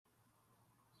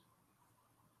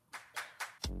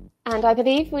And I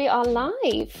believe we are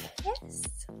live. Yes.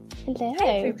 Hello.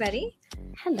 Hi, everybody.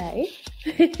 Hello.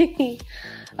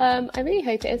 I really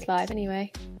hope it is live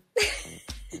anyway.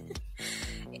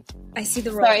 I see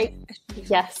the roll. Sorry.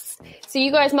 Yes. So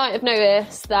you guys might have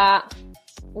noticed that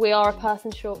we are a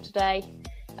person short today.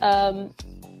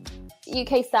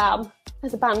 UK Sam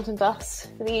has abandoned us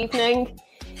for the evening.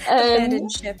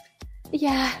 Abandoned ship.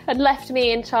 Yeah, and left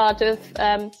me in charge of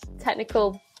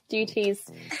technical duties,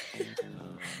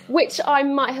 which I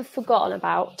might have forgotten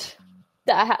about,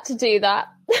 that I had to do that.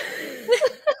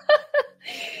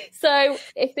 So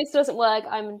if this doesn't work,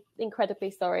 I'm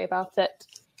incredibly sorry about it.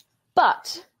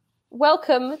 But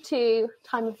welcome to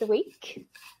Time of the Week.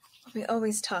 We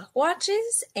always talk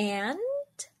watches and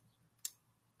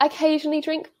occasionally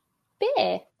drink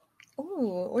beer.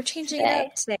 Ooh, we're changing it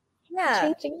up today. Yeah.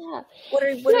 Changing it up. What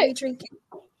are we drinking?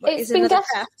 Is it another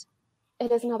craft?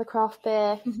 It is another craft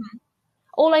beer. Mm-hmm.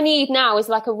 All I need now is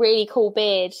like a really cool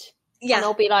beard. Yeah. And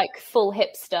I'll be like full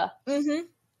hipster. Mm-hmm.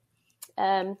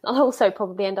 I'll also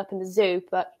probably end up in the zoo,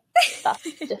 but that's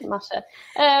a different matter.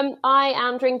 I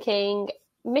am drinking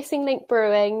Missing Link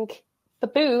Brewing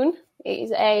Baboon. It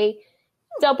is a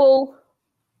double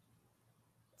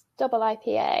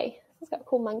IPA. It's got a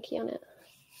cool monkey on it.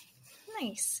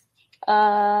 Nice.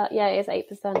 Yeah, it is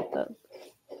 8%, but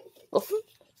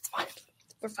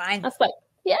we're fine. That's like,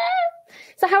 yeah.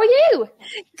 So how are you?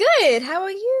 Good. How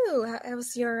are you?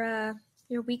 How's your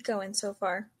week going so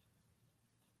far?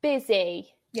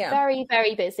 Busy. Yeah. Very,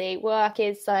 very busy. Work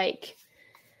is like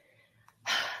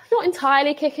not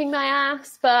entirely kicking my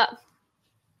ass, but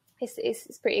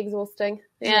it's pretty exhausting.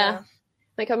 Yeah.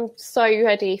 Like I'm so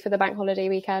ready for the bank holiday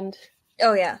weekend.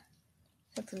 Oh yeah.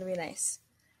 That's gonna be nice.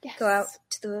 Yes. Go out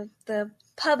to the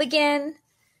pub again.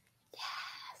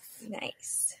 Yes.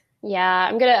 Nice. Yeah,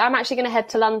 I'm actually gonna head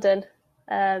to London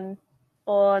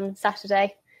on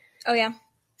Saturday. Oh yeah.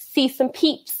 See some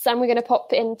peeps, and we're gonna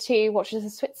pop into Watches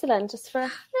of Switzerland just for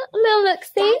a little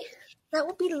look-see. That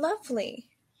would be lovely.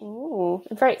 Ooh,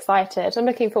 I'm very excited. I'm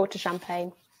looking forward to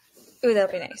champagne. Ooh,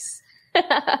 that'll be nice.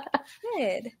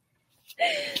 Good.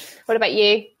 What about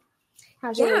you?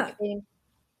 How's your week been?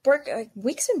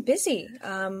 Week's been busy.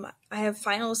 I have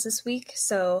finals this week,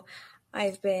 so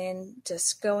I've been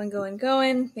just going,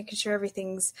 making sure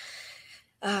everything's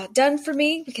done for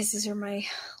me because these are my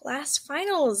last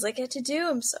finals I get to do.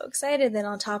 I'm so excited. Then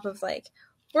on top of like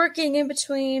working in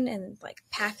between and like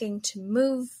packing to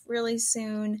move really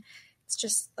soon, it's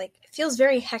just like it feels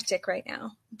very hectic right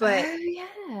now. But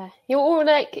yeah, you're all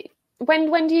like,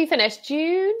 when do you finish?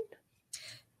 June?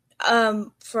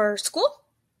 For school?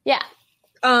 Yeah.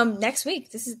 Next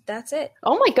week. That's it.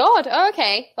 Oh my god. Oh,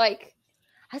 okay. Like,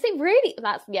 has it really?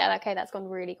 That's gone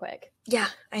really quick. Yeah,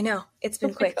 I know. It's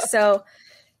been quick. So,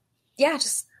 yeah,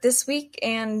 just this week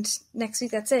and next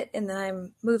week, that's it. And then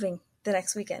I'm moving the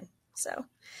next weekend. So,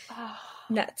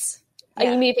 nuts. Are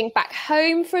you moving back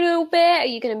home for a little bit? Are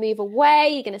you going to move away? Are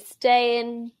you going to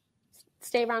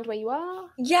stay around where you are?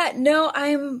 Yeah, no,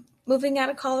 I'm moving out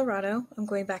of Colorado. I'm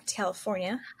going back to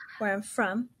California, where I'm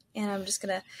from. And I'm just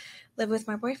going to live with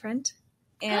my boyfriend.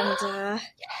 And,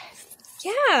 yes.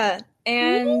 Yeah.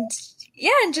 And,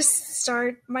 and just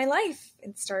start my life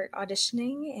and start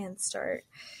auditioning and start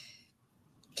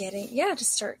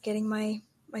getting my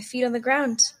feet on the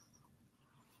ground.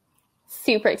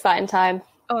 Super exciting time.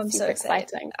 Oh, I'm so excited.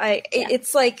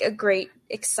 It's like a great,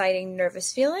 exciting,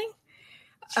 nervous feeling.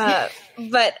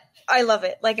 But I love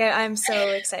it. Like I'm so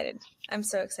excited. I'm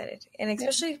so excited. And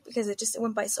especially because it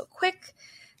went by so quick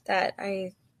that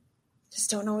I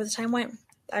just don't know where the time went.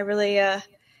 I really, I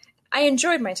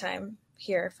enjoyed my time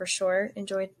here for sure.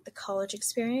 Enjoyed the college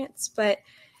experience, but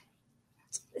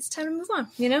it's time to move on,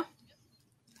 you know?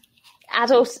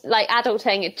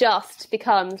 Adulting, it just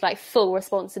becomes like full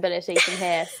responsibility from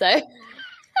here. So I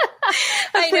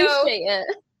appreciate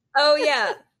it. Oh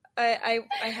yeah,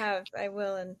 I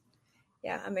will. And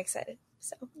yeah, I'm excited.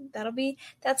 So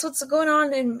that's what's going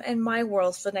on in my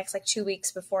world for the next like 2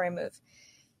 weeks before I move.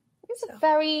 It's a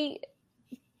very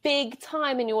big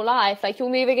time in your life. Like you're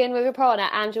moving in with your partner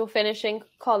and you're finishing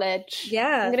college.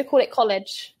 Yeah. I'm going to call it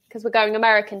college because we're going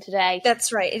American today.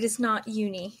 That's right. It is not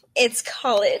uni. It's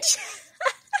college.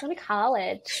 Going to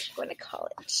college.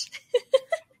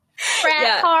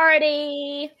 Frat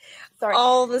party. Sorry.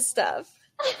 All the stuff.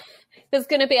 There's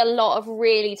going to be a lot of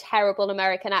really terrible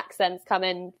American accents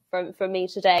coming from me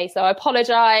today. So I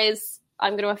apologize.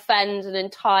 I'm going to offend an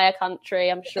entire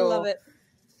country, I'm sure. I love it.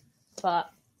 But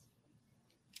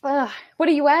what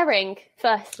are you wearing,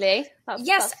 firstly?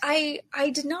 I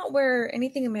did not wear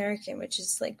anything American, which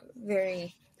is like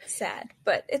very sad,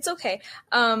 but it's okay.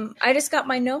 I just got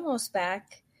my Nomos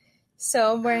back,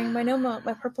 So I'm wearing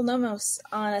my purple Nomos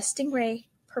on a Stingray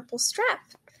purple strap.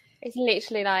 It's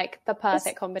literally like the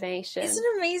perfect combination. Isn't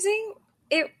it amazing?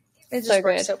 It just So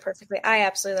works good. so perfectly. I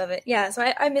absolutely love it. Yeah, so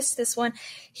I missed this one.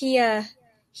 He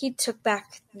took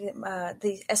back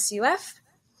the SUF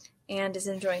and is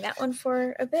enjoying that one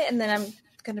for a bit, and then I'm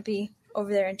going to be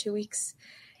over there in 2 weeks.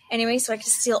 Anyway, so I can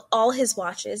steal all his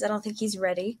watches. I don't think he's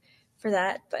ready for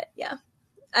that, but yeah.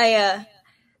 I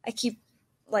keep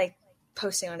like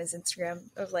posting on his Instagram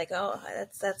of like, oh,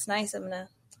 that's nice. I'm gonna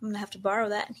have to borrow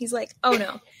that. And he's like, oh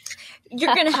no,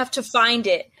 you're gonna have to find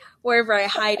it wherever I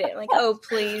hide it. I'm like, oh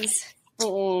please,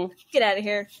 get out of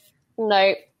here.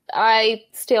 No, I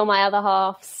steal my other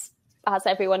halves, as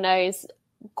everyone knows,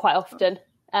 quite often.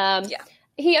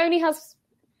 He only has,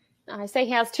 I say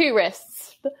he has 2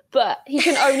 wrists, but he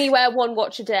can only wear one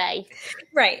watch a day,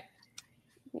 right?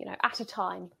 At a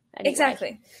time. Anyway.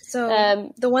 Exactly.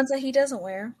 So the ones that he doesn't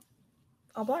wear,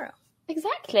 I'll borrow.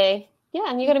 Exactly. Yeah,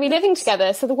 and you're going to be living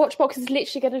together, so the watch box is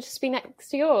literally going to just be next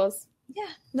to yours. Yeah,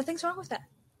 nothing's wrong with that.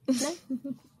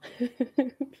 No.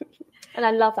 And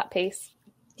I love that piece.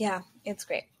 Yeah, it's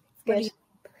great. Good.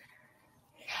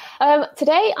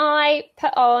 Today I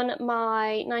put on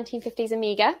my 1950s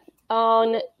Omega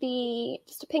on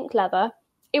just a pink leather.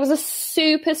 It was a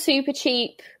super, super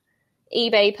cheap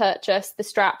eBay purchase, the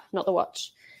strap, not the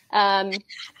watch.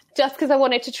 Just because I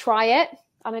wanted to try it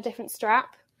on a different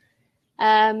strap.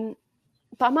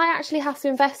 But I might actually have to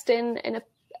invest in a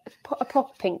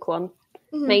proper pink one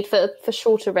made for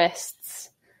shorter wrists.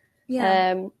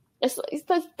 Yeah.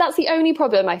 That's the only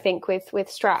problem, I think, with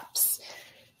straps.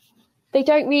 They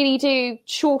don't really do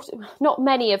not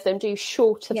many of them do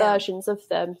shorter versions of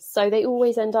them. So they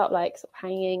always end up like sort of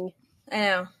hanging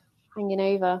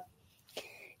over.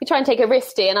 You try and take a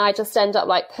wristy and I just end up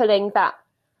like pulling that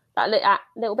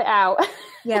little bit out.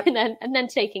 Yep. and then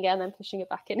taking it and then pushing it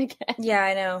back in again. Yeah,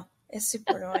 I know. It's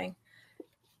super annoying.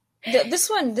 This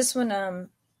one,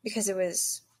 because it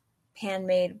was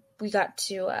handmade, we got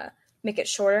to make it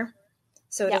shorter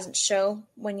so it doesn't show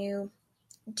when you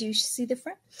do see the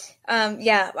front.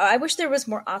 I wish there was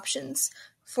more options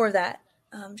for that.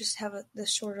 Just have the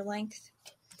shorter length.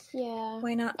 Yeah.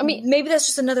 Why not? I mean, maybe that's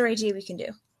just another idea we can do.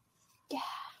 Yeah.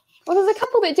 Well, there's a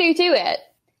couple that do it,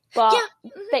 but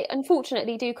they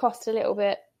unfortunately do cost a little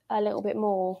bit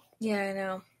more. Yeah, I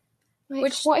know.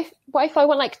 Like, what if I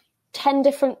want like 10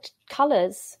 different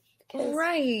colors?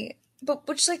 Right. But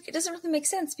which it doesn't really make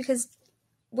sense because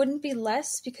wouldn't it be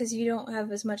less because you don't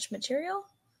have as much material?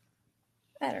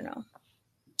 I don't know.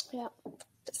 Yeah.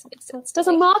 Doesn't make sense. There's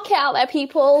a market out there,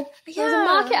 people. Yeah. There's a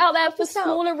market out there for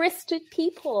smaller wristed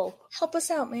people. Help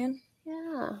us out, man.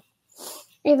 Yeah.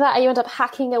 Either that or you end up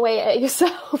hacking away at it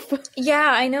yourself. Yeah,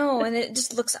 I know. And it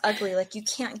just looks ugly. Like you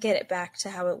can't get it back to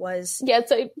how it was. Yeah,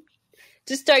 so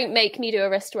just don't make me do a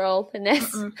wrist roll in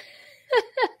this.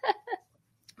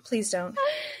 Please don't.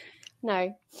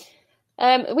 No.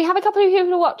 We have a couple of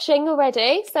people watching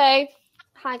already. So,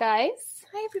 hi guys.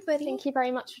 Hi everybody. Thank you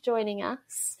very much for joining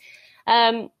us.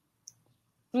 Mr.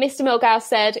 Milgau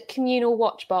said communal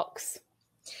watch box.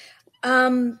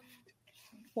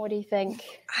 What do you think?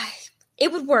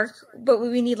 It would work, but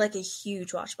we need like a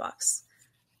huge watch box.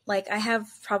 Like I have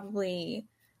a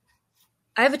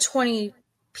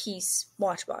 20-piece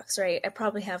watch box, right? I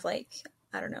probably have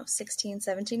 16,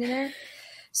 17 in there.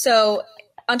 So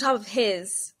on top of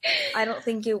his, I don't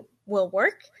think it will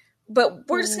work, but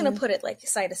we're just going to put it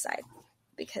side to side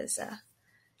because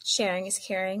sharing is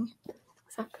caring.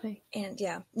 Exactly. And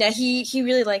yeah, he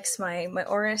really likes my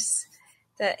Oris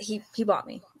that he bought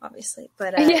me, obviously,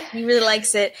 but he really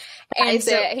likes it. And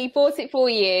so he bought it for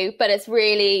you, but it's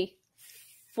really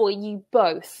for you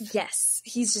both. Yes,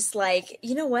 he's just like,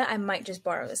 you know what? I might just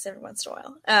borrow this every once in a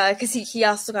while because he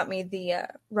also got me the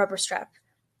rubber strap,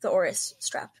 the Oris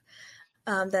strap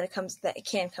that it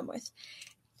can come with.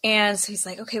 And so he's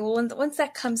like, okay, well, once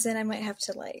that comes in, I might have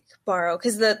to borrow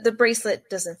because the bracelet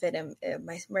doesn't fit him.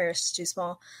 My wrist is too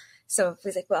small. So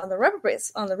he's like, well, on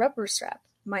the rubber strap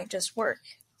might just work.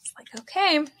 It's like,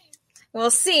 okay, we'll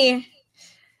see.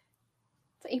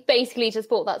 So he basically just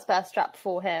bought that spare strap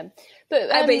for him.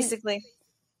 But basically,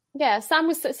 yeah. Sam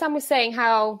was saying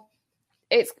how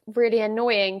it's really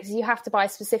annoying because you have to buy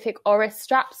specific Oris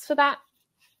straps for that.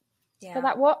 Yeah. For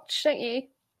that watch, don't you?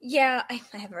 Yeah, I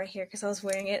have it right here because I was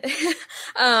wearing it.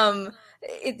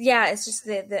 It's just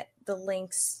the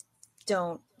links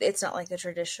don't. It's not like the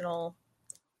traditional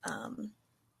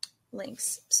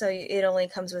links, so it only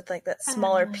comes with that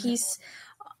smaller piece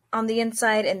on the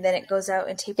inside, and then it goes out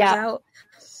and tapers out.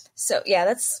 So yeah,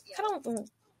 that's kind of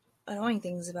annoying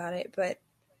things about it, but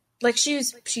like she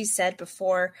said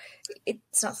before,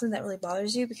 it's not something that really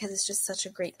bothers you because it's just such a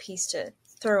great piece to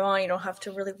throw on. You don't have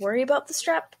to really worry about the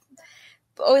strap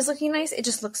always looking nice. It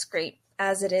just looks great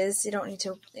as it is. You don't need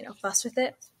to, fuss with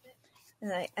it.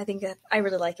 And I think that I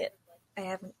really like it. I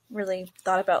haven't really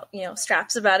thought about,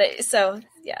 straps about it. So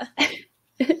yeah.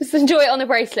 Just enjoy it on the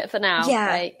bracelet for now. Yeah.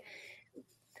 Like,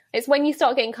 it's when you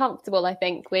start getting comfortable, I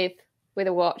think, with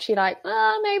a watch, you're like,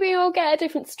 maybe I'll get a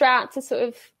different strap to sort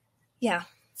of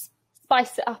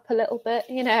spice it up a little bit,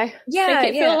 Yeah. Make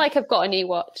it feel like I've got a new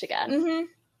watch again. Mm-hmm.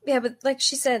 Yeah, but like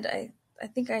she said, I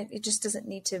think it just doesn't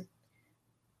need to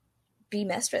be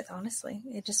messed with, honestly.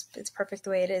 It's perfect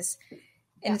the way it is.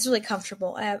 And it's really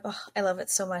comfortable. I love it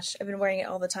so much. I've been wearing it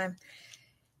all the time.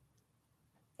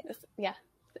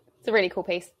 It's a really cool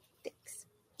piece. Thanks.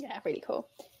 Yeah, really cool.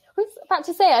 I was about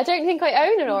to say, I don't think I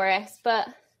own an Oris, but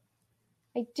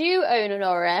I do own an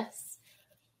Oris,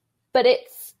 but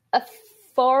it's a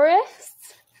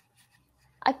Forest.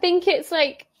 I think it's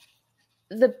like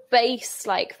the base,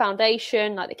 like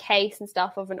foundation, like the case and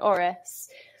stuff of an Oris.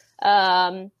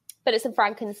 But it's a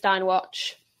Frankenstein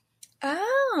watch.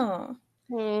 Oh.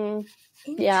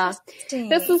 Yeah.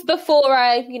 This was before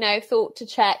I, thought to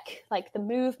check like the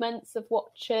movements of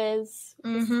watches.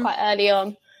 This is quite early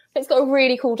on. But it's got a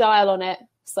really cool dial on it,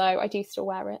 so I do still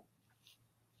wear it.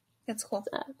 That's cool.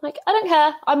 I don't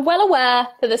care. I'm well aware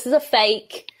that this is a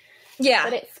fake. Yeah.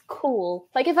 But it's cool.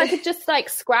 Like if I could just like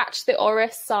scratch the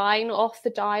Oris sign off the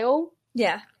dial,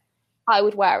 I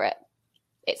would wear it.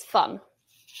 It's fun.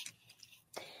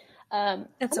 I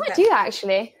might do that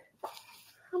actually.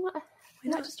 I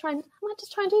might just try and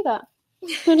do that.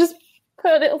 And just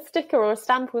put a little sticker or a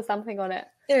stamp or something on it.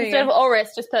 Instead of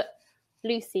Oris, just put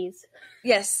Lucy's.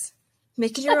 Yes.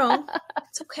 Make it your own.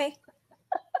 It's okay.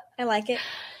 I like it.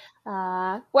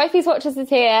 Wifey's Watches is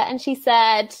here, and she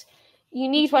said, you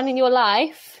need one in your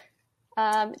life.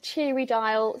 Cheery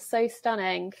dial, so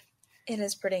stunning. It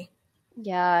is pretty.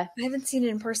 Yeah. I haven't seen it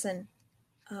in person.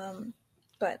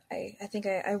 But I think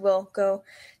I will go to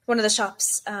one of the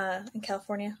shops in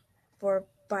California where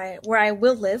I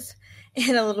will live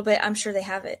in a little bit. I'm sure they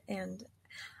have it. And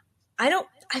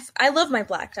I love my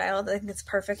black dial. I think it's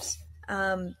perfect.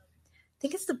 I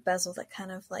think it's the bezel that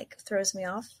kind of like throws me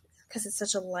off because it's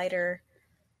such a lighter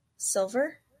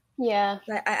silver. Yeah.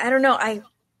 I don't know. I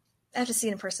have to see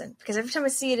it in person because every time I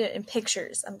see it in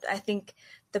pictures, I think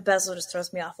the bezel just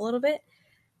throws me off a little bit.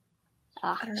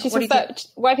 I don't know.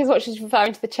 Wifey's Watch is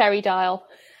referring to the cherry dial.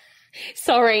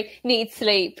 Sorry, need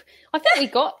sleep.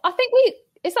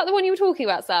 Is that the one you were talking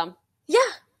about, Sam? Yeah.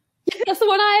 That's the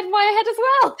one I had in my head as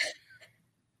well.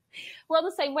 We're on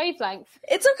the same wavelength.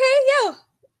 It's okay, yeah.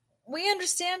 We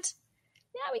understand.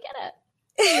 Yeah, we get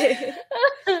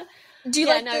it. Do you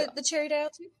like the cherry dial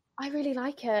too? I really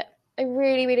like it. I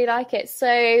really, really like it. So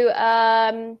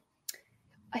I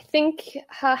think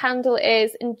her handle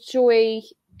is enjoy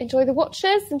the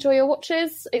watches, enjoy your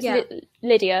watches. It's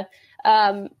Lydia.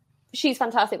 She's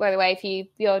fantastic, by the way. If you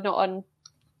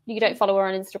don't follow her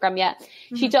on Instagram yet,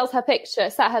 she does her picture,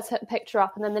 set her picture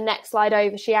up, and then the next slide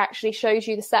over, she actually shows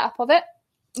you the setup of it.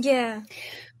 Yeah,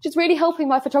 which is really helping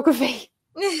my photography.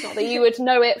 Not that you would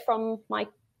know it from my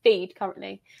feed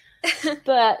currently,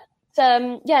 but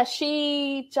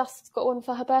she just got one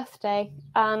for her birthday,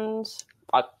 and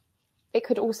it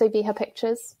could also be her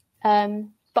pictures.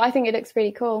 But I think it looks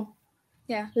really cool.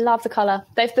 Yeah. Love the colour.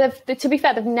 They've to be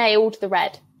fair, they've nailed the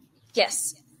red.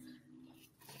 Yes.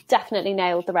 Definitely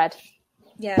nailed the red.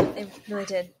 Yeah, it really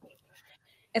did.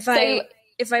 If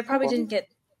I probably didn't get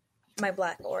my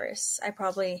black Oris, I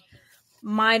probably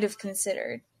might have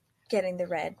considered getting the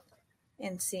red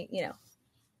and see,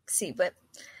 but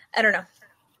I don't know.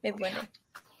 Maybe one day.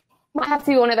 Might have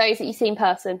to be one of those that you see in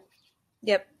person.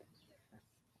 Yep.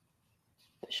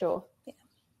 For sure.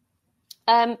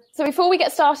 So before we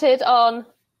get started on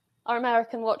our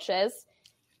American watches,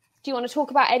 do you want to talk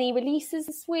about any releases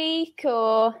this week,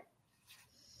 or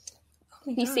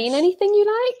have you seen anything you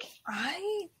like?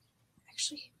 I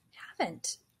actually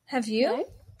haven't. Have you? No?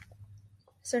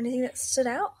 Is there anything that stood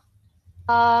out?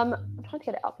 I'm trying to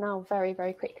get it up now very,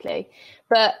 very quickly.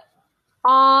 But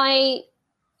I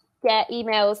get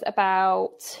emails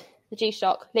about the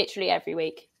G-Shock literally every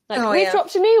week. We've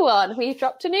dropped a new one. We've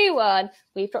dropped a new one.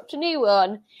 We've dropped a new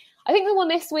one. I think the one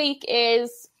this week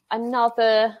is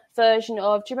another version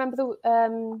of. Do you remember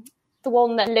the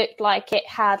one that looked like it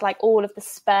had like all of the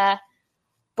spare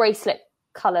bracelet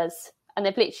colours, and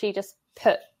they've literally just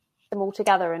put them all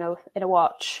together in a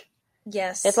watch?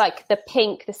 Yes. It's like the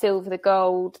pink, the silver, the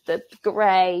gold, the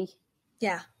grey.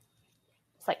 Yeah.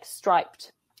 It's like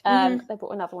striped. They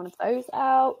brought another one of those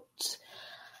out.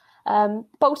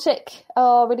 Baltic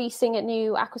are releasing a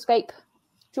new Aquascape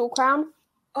dual crown.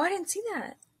 Oh, I didn't see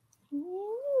that.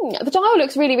 The dial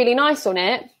looks really, really nice on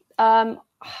it. I'm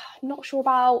not sure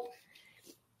about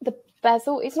the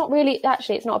bezel. It's not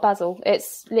a bezel.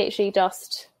 It's literally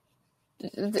just,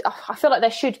 I feel like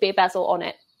there should be a bezel on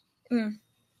it. I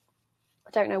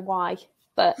don't know why,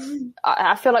 but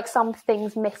I feel like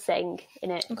something's missing in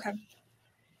it. Okay.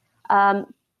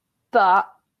 But,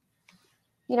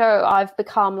 you know, I've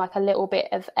become like a little bit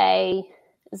of a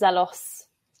Zelos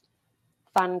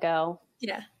fangirl.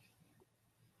 Yeah.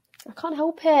 I can't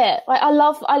help it. Like, I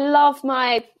love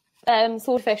my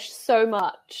swordfish so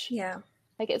much. Yeah.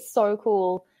 Like, it's so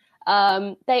cool.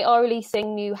 They are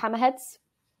releasing new hammerheads.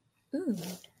 Ooh.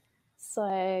 So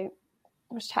I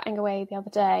was chatting away the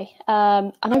other day.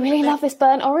 And I really love this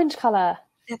burnt orange colour.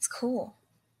 That's cool.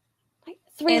 Like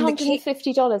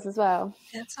 $350 as well.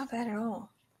 That's not bad at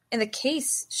all. And the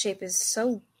case shape is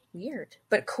so weird,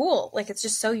 but cool. Like, it's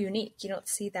just so unique. You don't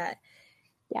see that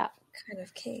kind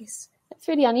of case. It's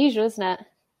really unusual, isn't it?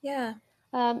 Yeah.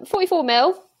 44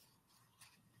 mil.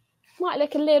 Might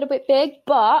look a little bit big,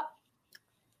 but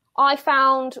I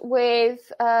found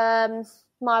with my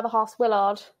other half's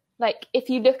Willard, like, if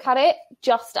you look at it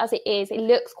just as it is, it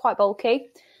looks quite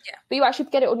bulky. Yeah. But you actually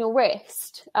get it on your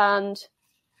wrist and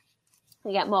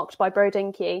you get marked by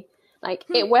Brodinky. Like,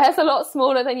 it wears a lot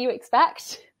smaller than you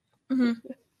expect.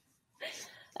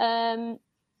 And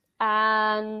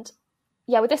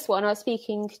yeah, with this one, I was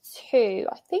speaking to,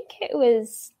 I think it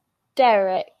was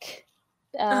Derek.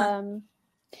 And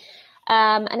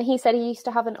he said he used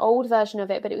to have an old version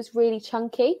of it, but it was really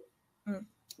chunky.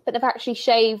 But they've actually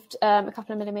shaved a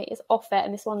couple of millimeters off it,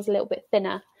 and this one's a little bit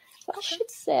thinner. So I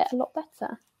should sit a lot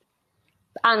better.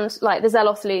 And, like, the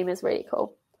Zelos loom is really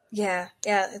cool. Yeah,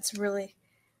 it's really,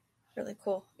 really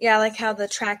cool. Yeah, I like how the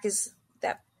track is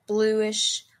that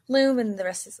bluish loom, and the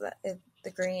rest is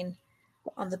the green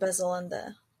on the bezel and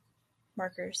the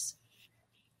markers.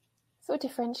 Sort of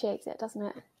differentiates it, doesn't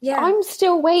it? Yeah. I'm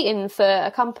still waiting for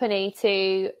a company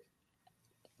to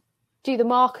do the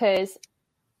markers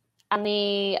and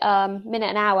the minute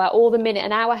and hour, or the minute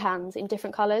and hour hands in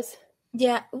different colours.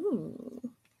 Yeah. Ooh.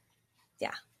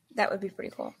 Yeah, that would be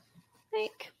pretty cool.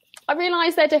 Like, I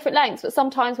realise they're different lengths, but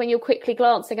sometimes when you're quickly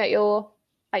glancing at your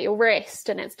wrist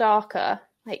and it's darker,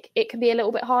 like, it can be a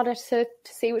little bit harder to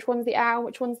see which one's the hour,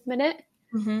 which one's the minute.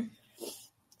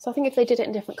 So I think if they did it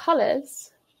in different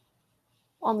colours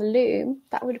on the loom,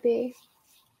 that would be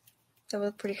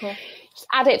pretty cool. Just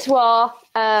add it to our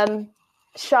our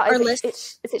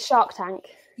list. Is it Shark Tank?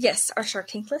 Yes, our Shark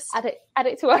Tank list. Add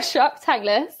it to our Shark Tank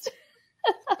list.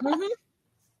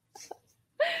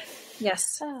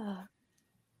 Yes.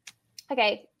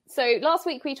 Okay, so last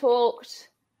week we talked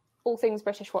all things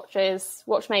British watches,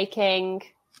 watchmaking,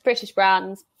 British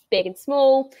brands, big and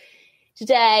small.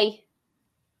 Today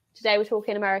we're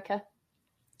talking America.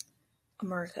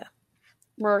 America.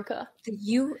 The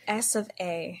US of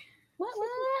A. What?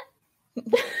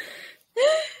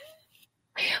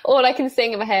 All I can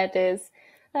sing in my head is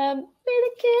we're the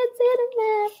kids in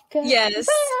America. Yes.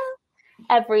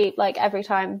 Every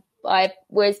time I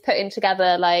was putting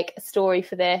together, like, a story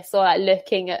for this, or, like,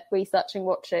 looking at researching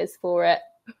watches for it.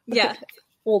 Yeah.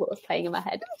 All that was playing in my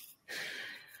head.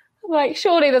 I'm like,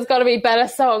 surely there's got to be better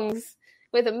songs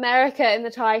with America in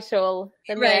the title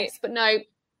than this. But no,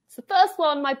 it's the first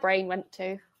one my brain went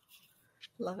to.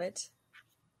 Love it.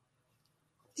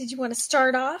 Did you want to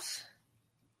start off?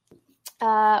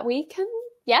 We can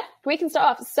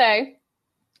start off. So,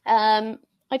 I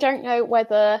don't know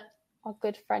whether our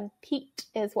good friend Pete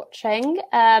is watching,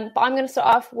 but I'm going to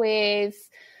start off with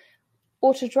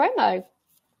Autodromo.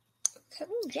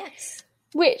 Yes.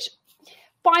 Which,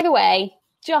 by the way,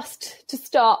 just to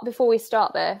start, before we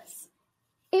start this,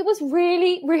 it was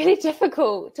really, really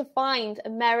difficult to find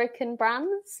American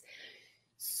brands.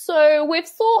 So we've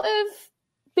sort of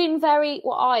been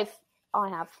I've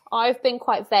been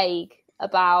quite vague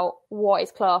about what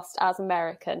is classed as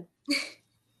American.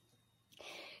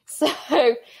 So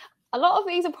a lot of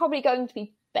these are probably going to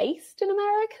be based in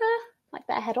America, like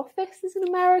their head office is in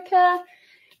America,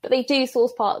 but they do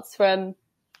source parts from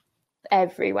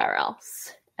everywhere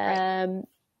else. So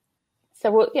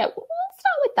we'll start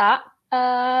with that.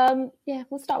 We'll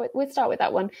start with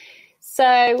that one.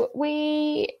 So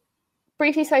we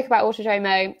briefly spoke about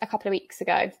Autodromo a couple of weeks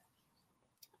ago.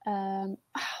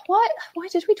 Why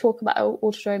did we talk about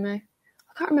Autodromo? I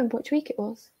can't remember which week it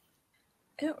was.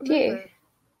 I don't remember.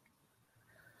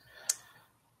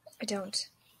 I don't.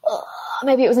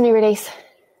 Maybe it was a new release.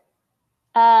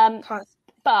 But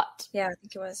yeah, I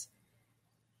think it was.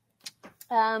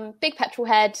 Big petrol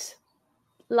head,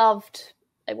 loved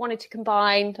they wanted to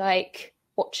combine like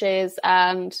watches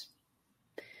and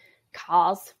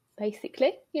cars,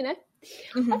 basically, you know.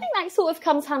 I think that sort of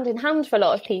comes hand in hand for a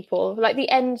lot of people. Like the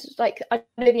end, like I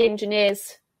know the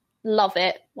engineers love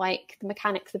it, like the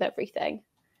mechanics of everything.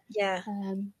 Yeah.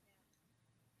 So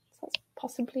that's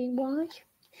possibly why.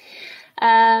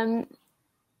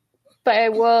 But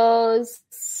it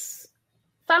was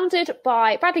founded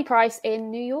by Bradley Price in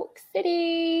New York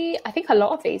City. I think a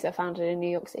lot of these are founded in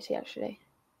New York City, actually.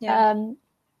 Yeah.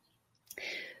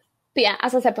 But yeah,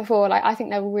 as I said before, like I think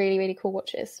they're really, really cool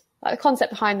watches. Like the concept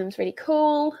behind them is really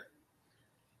cool,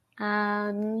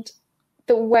 and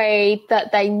the way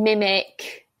that they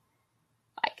mimic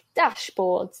like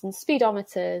dashboards and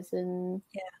speedometers, and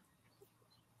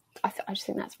I just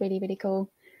think that's really, really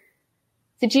cool.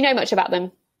 Did you know much about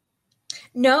them?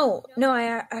 No,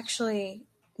 I actually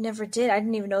never did. I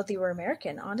didn't even know they were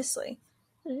American, honestly.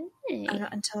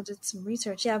 Until I did some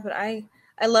research. Yeah, but I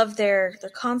love their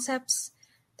concepts,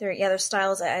 their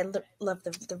styles. I love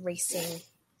the racing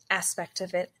aspect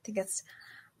of it. I think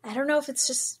I don't know if it's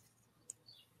just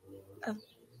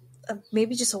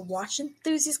maybe just a watch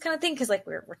enthusiast kind of thing, because like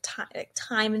we're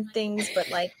time and things, but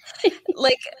like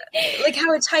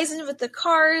how it ties in with the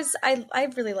cars. I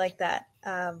really like that.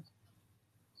 I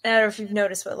don't know if you've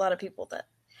noticed, but a lot of people that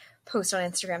post on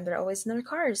Instagram, they're always in their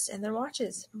cars and their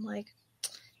watches. I'm like,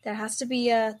 that has to be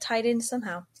tied in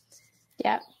somehow.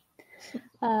 Yeah,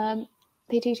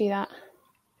 they do that.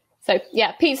 So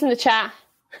yeah, Pete's in the chat.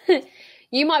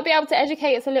 You might be able to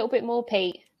educate us a little bit more,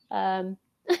 Pete,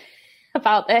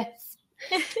 about this.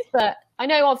 But I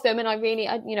know of them, and I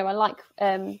like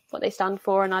what they stand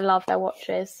for, and I love their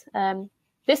watches.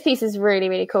 This piece is really,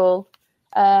 really cool,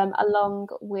 along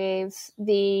with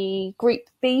the Group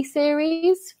B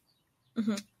series.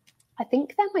 I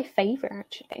think they're my favourite,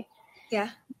 actually. Yeah.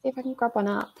 Let's see if I can grab one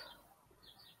up.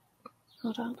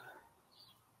 Hold on.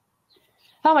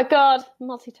 Oh my god,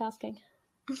 multitasking.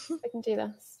 I can do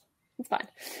this. It's fine.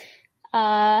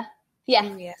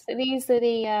 Yeah. So these are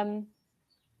the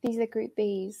Group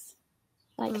Bs.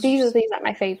 Like these are like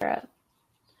my favorite.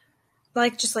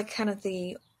 Like just like kind of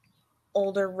the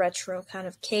older retro kind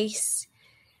of case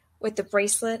with the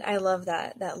bracelet. I love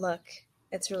that look.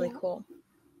 It's really cool.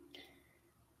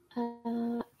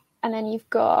 And then you've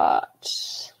got.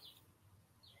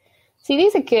 See,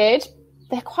 these are good.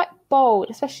 They're quite bold,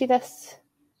 especially this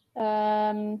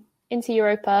Into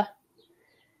Europa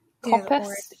copper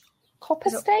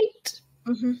state.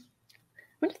 I wonder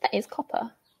if that is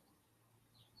copper.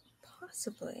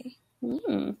 Possibly.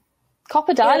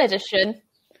 Copper dial edition.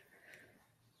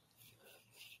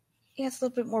 Yeah, it's a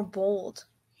little bit more bold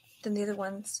than the other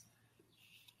ones.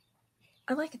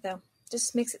 I like it though.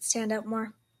 Just makes it stand out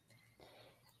more.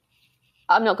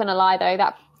 I'm not going to lie though,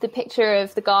 that the picture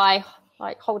of the guy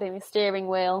like holding the steering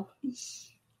wheel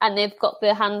and they've got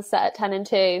the handset at 10 and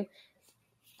 2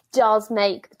 does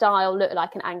make the dial look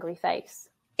like an angry face.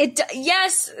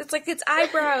 Yes, it's like its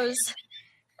eyebrows.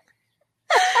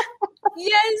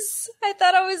 Yes, I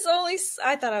thought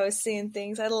I was seeing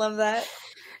things. I love that.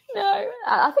 No,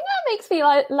 I think that makes me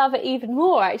love it even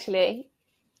more, actually.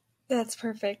 That's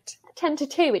perfect. 10 to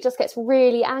 2, it just gets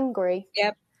really angry.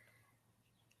 Yep.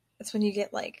 That's when you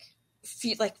get like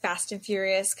Fast and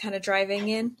Furious kind of driving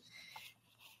in.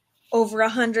 Over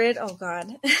 100. Oh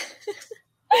God.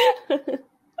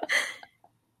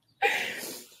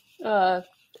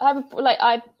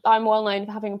 I'm well known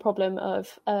for having a problem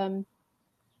of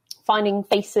finding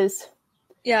faces.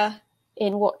 Yeah.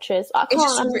 In watches, I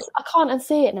can't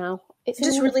unsee it now. It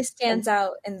just really stands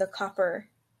out in the copper.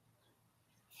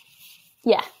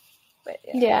 Yeah. But,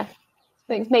 yeah.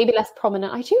 I think it's maybe less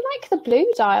prominent. I do like the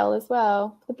blue dial as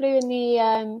well. The blue and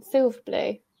the silver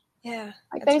blue. Yeah.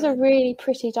 Like those are really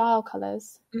pretty dial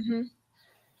colours. Mm-hmm.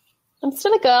 I'm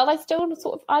still a girl. I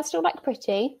still like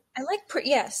pretty. I like pretty.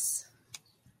 Yes.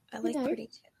 I like pretty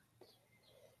too.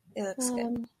 It looks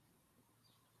good.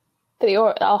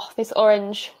 But this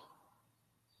orange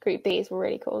Group B is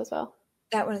really cool as well.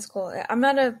 That one is cool. I'm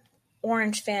not a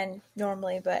orange fan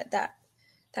normally, but that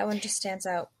one just stands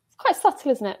out. It's quite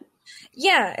subtle, isn't it?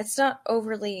 Yeah, it's not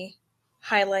overly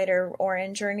highlighter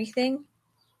orange or anything.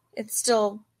 It's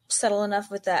still subtle enough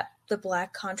with the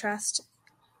black contrast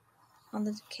on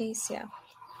the case. Yeah.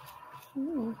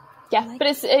 Yeah, but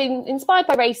it's inspired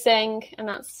by racing, and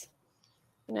that's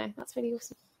really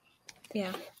awesome.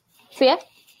 Yeah. So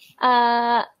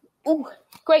yeah.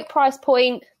 Great price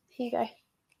point. Here you go.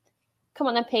 Come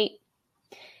on then, Pete.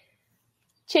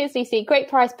 Cheers, DC. Great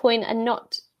price point, and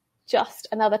not just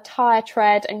another tyre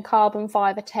tread and carbon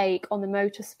fibre take on the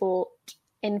motorsport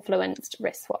influenced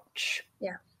wristwatch.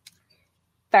 Yeah.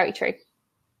 Very true.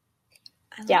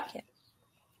 I like it.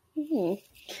 Mm.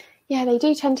 Yeah, they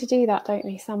do tend to do that, don't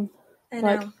they? Some I know.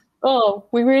 like, oh,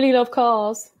 we really love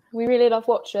cars. We really love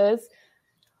watches.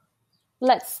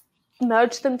 Let's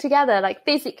merge them together, like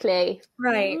physically.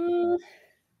 Right.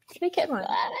 Make it a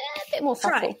bit more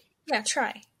subtle. Yeah,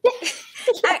 try.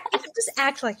 Just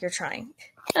act like you're trying.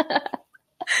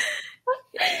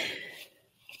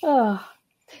 Oh.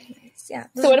 Yeah.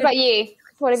 So what about you?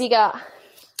 What have you got?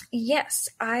 Yes,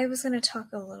 I was going to talk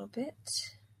a little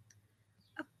bit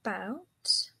about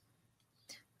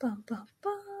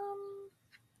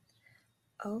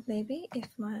oh, maybe if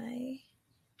I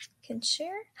can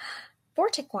share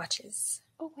Vortic watches.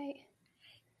 Oh wait.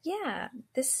 Yeah,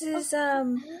 this is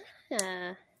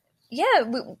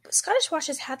Scottish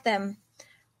Watches had them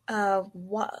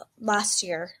last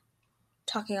year,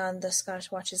 talking on the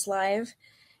Scottish Watches Live,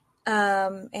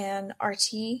 and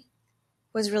RT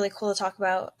was really cool to talk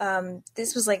about.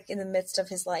 This was like in the midst of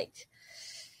his like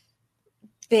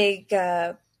big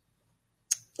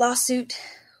lawsuit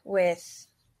with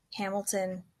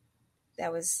Hamilton.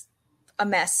 That was a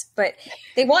mess, but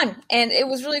they won, and it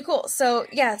was really cool. So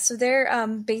yeah, so they're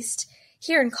based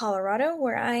here in Colorado,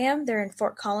 where I am. They're in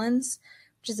Fort Collins,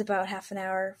 which is about half an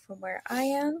hour from where I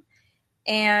am.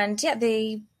 And yeah,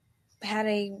 they had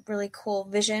a really cool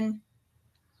vision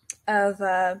of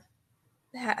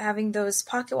having those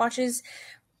pocket watches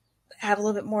have a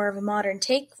little bit more of a modern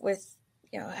take with,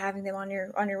 having them on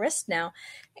your wrist now.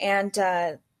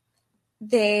 And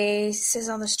they says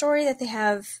on the story that they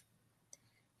have,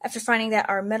 after finding that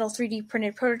our metal 3D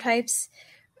printed prototypes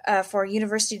for a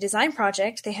university design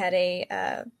project, they had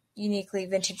a uniquely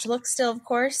vintage look still, of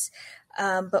course,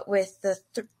 but with the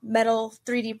metal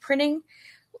 3D printing,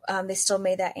 they still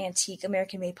made that antique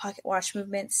American-made pocket watch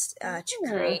movements to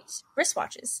create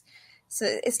wristwatches. So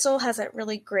it still has that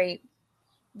really great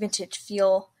vintage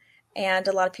feel, and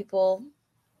a lot of people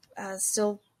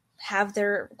still have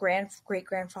their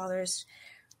great-grandfather's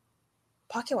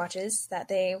pocket watches that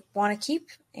they want to keep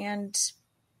and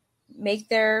make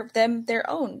them their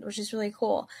own, which is really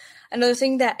cool. Another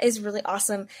thing that is really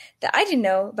awesome that I didn't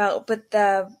know about, but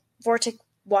the Vortic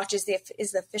watch is the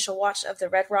official watch of the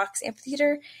Red Rocks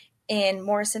Amphitheater in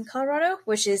Morrison, Colorado,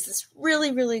 which is this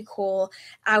really, really cool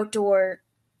outdoor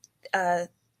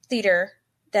theater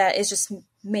that is just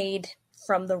made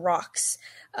from the rocks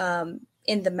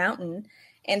in the mountain.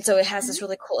 And so it has this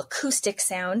really cool acoustic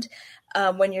sound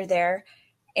when you're there.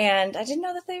 And I didn't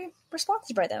know that they were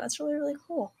sponsored by them. That's really, really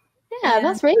cool. Yeah,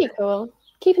 that's really cool.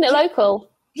 Keeping it local.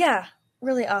 Yeah,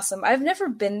 really awesome. I've never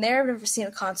been there. I've never seen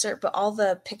a concert, but all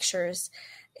the pictures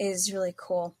is really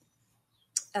cool.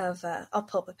 I'll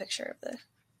pull up a picture of the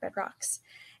Red Rocks.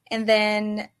 And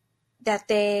then that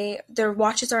their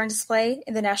watches are on display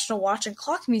in the National Watch and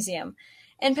Clock Museum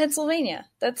in Pennsylvania.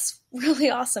 That's really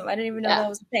awesome. I didn't even know that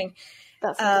was a thing.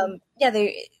 That's awesome.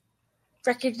 They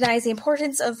recognize the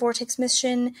importance of Vortic's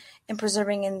mission in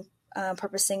preserving and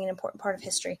purposing an important part of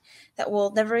history that will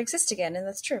never exist again. And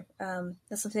that's true.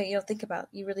 That's something that you don't think about.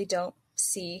 You really don't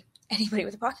see anybody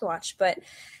with a pocket watch, but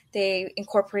they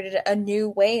incorporated a new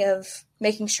way of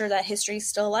making sure that history is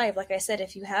still alive. Like I said,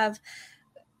 if you have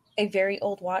a very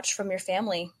old watch from your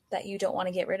family that you don't want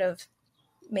to get rid of,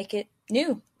 make it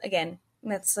new again.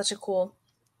 And that's such a cool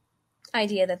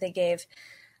idea that they gave.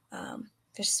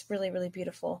 Just really, really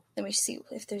beautiful. Let me see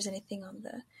if there's anything on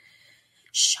the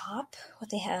shop, what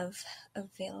they have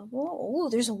available. Oh,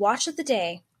 there's a watch of the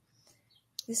day.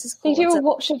 This is cool. They do a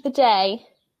watch of the day.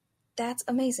 That's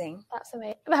amazing. That's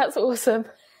amazing. That's awesome.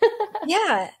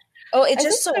 Yeah. Oh, it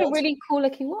just sold. A really cool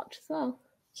looking watch as well.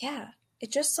 Yeah,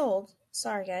 it just sold.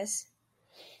 Sorry, guys.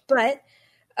 But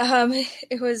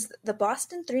it was the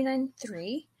Boston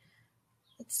 393.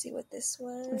 Let's see what this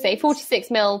was. I'd say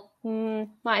 46 mil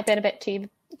might have been a bit too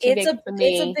big for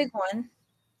me. It's a big one.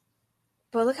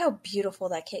 But look how beautiful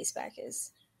that case back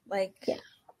is. Like, yeah.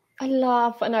 I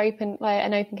love an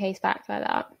open case back like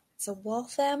that. It's a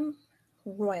Waltham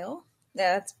Royal.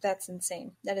 Yeah, that's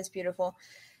insane. That is beautiful.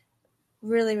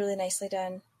 Really, really nicely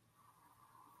done.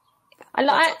 I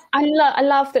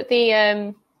love that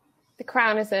the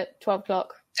crown is at 12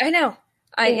 o'clock. I know.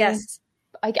 Yes.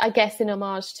 I guess in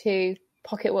homage to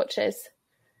pocket watches.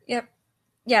 Yep.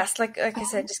 Yes, like I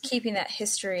said, just keeping that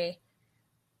history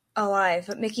alive,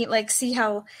 but making see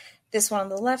how this one on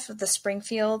the left of the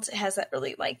Springfield has that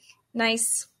really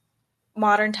nice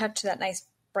modern touch to that nice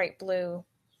bright blue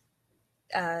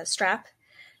strap,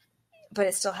 but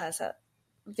it still has that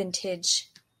vintage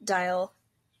dial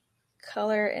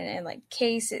color and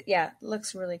case. It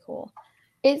looks really cool.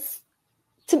 It's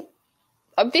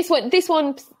this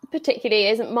one particularly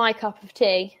isn't my cup of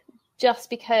tea, just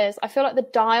because I feel like the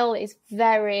dial is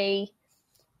very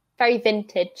very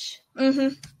vintage.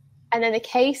 Mm-hmm. And then the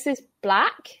case is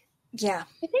black. Yeah.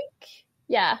 I think.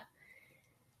 Yeah.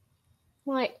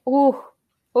 Like,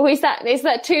 is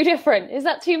that too different? Is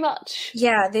that too much?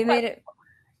 Yeah, they made it.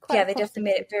 Yeah, they definitely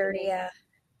made it very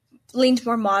leaned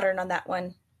more modern on that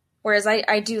one. Whereas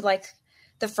I do like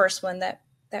the first one that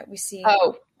we see.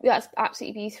 Oh, that's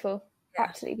absolutely beautiful. Yeah.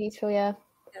 Absolutely beautiful. Yeah.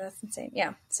 Yeah, that's insane.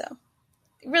 Yeah, so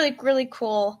really, really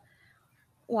cool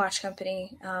watch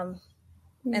company, and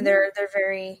they're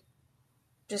very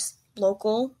just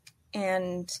local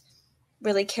and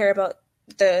really care about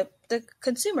the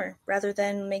consumer rather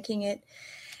than making it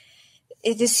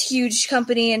this huge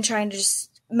company and trying to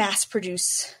just mass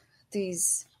produce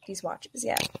these watches.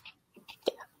 Yeah.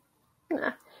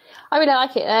 I really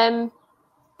like it.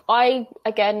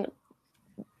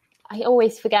 I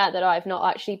always forget that I've not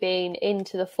actually been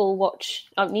into the full watch.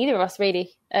 Neither of us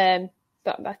really,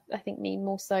 but I think me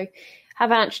more so.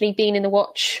 Haven't actually been in the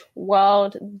watch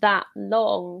world that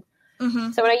long.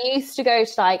 Mm-hmm. So when I used to go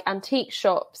to like antique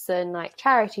shops and like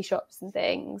charity shops and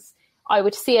things, I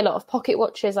would see a lot of pocket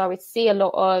watches. I would see a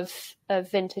lot of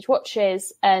vintage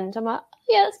watches, and I'm like,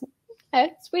 yeah,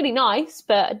 it's really nice,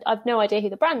 but I've no idea who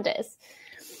the brand is.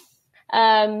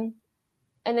 And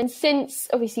then since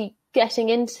obviously getting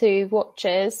into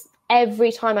watches,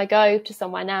 every time I go to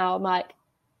somewhere now, I'm like,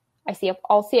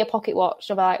 I'll see a pocket watch,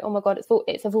 and I'm like, oh my god,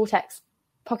 it's a Vortex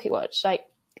pocket watch. Like,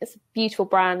 it's a beautiful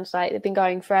brand. Like, they've been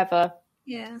going forever.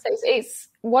 Yeah. So it's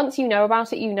once you know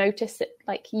about it, you notice it.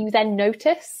 Like, you then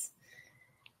notice.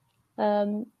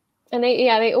 And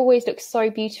they always look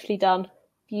so beautifully done.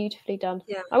 Beautifully done.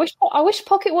 Yeah. I wish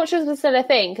pocket watches were still a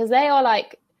thing, because they are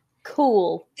like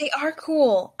cool. They are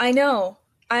cool. I know.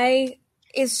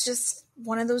 It's just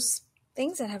one of those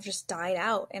things that have just died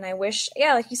out, and I wish,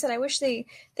 like you said, I wish they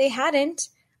hadn't.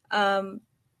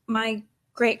 My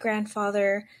great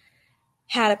grandfather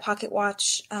had a pocket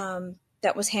watch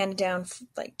that was handed down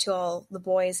like to all the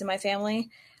boys in my family,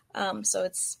 so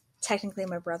it's technically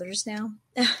my brother's now.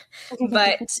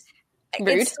 But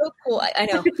Rude. It's so cool. I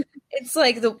know. It's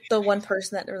like the one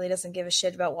person that really doesn't give a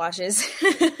shit about watches.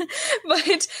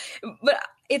 but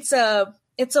it's a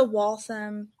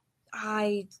Waltham.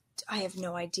 I have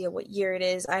no idea what year it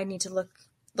is. I need to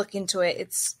look into it.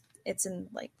 It's in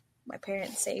like my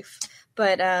parents' safe.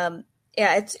 But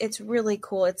it's really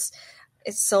cool. It's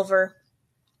silver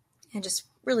and just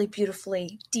really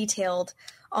beautifully detailed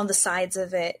on the sides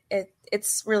of it.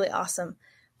 It's really awesome.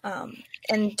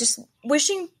 And just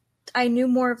wishing I knew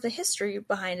more of the history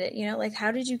behind it, like,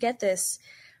 how did you get this?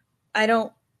 I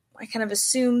kind of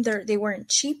assumed they weren't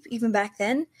cheap even back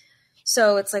then.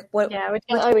 So it's like, what? Yeah,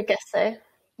 I would guess so.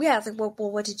 Yeah, it's like, well,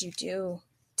 what did you do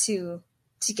to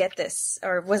get this?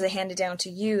 Or was it handed down to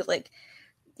you? Like,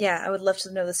 yeah, I would love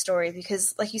to know the story,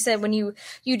 because like you said, when you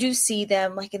do see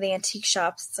them like in the antique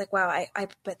shops, it's like, wow, I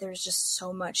bet there's just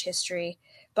so much history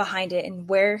behind it, and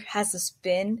where has this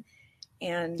been?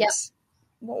 And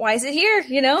why is it here?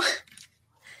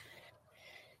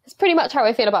 It's pretty much how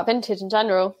I feel about vintage in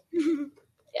general.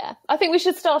 Yeah, I think we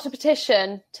should start a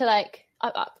petition to like.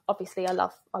 Obviously, I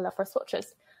love wristwatches,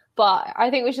 but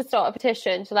I think we should start a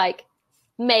petition to like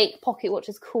make pocket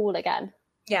watches cool again.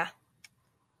 Yeah,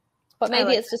 but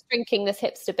maybe it's just drinking this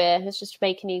hipster beer. It's just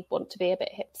making you want to be a bit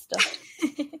hipster,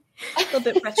 a little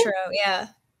bit retro. Yeah.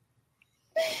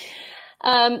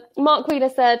 Mark Wheeler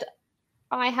said,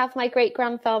 I have my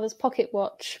great-grandfather's pocket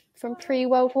watch from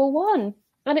pre-World War One,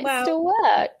 and it still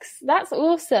works. That's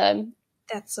awesome.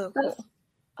 That's so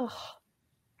cool.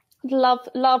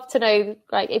 Love to know,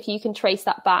 like, if you can trace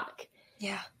that back.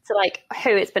 Yeah. To, like, who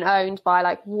it's been owned by,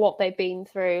 like, what they've been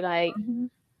through, like,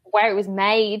 where it was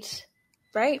made.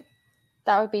 Right.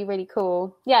 That would be really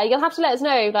cool. Yeah, you'll have to let us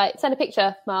know. Like, send a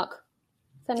picture, Mark.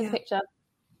 Send us a picture.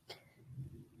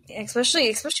 Yeah,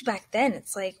 especially back then.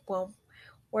 It's like, well,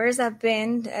 where's that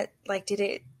been? Like, did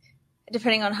it,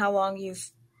 depending on how long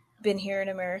you've been here in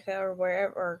America or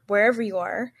wherever you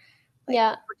are, like,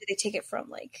 where did they take it from?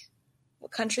 Like,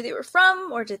 what country they were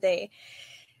from, or did they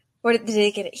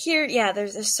get it here? Yeah,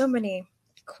 there's so many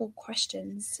cool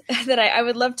questions that I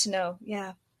would love to know.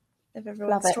 Yeah, of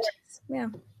everyone's stories. Yeah.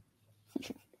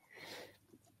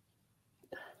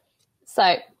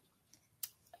 So,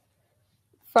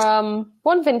 from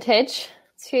one vintage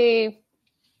to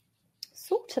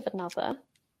sort of another,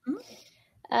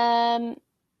 I'm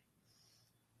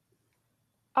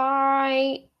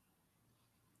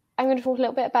going to talk a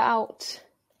little bit about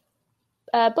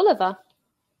Bulova.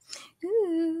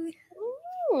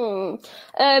 Ooh.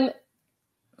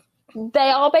 They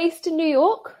are based in New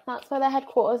York. That's where their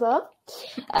headquarters are.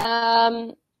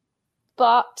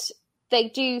 But they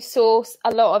do source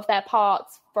a lot of their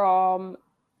parts from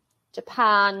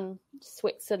Japan,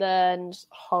 Switzerland,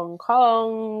 Hong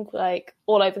Kong, like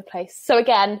all over the place. So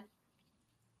again,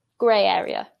 grey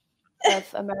area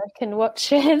of American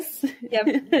watches.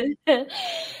 Yep.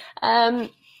 I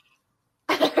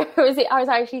was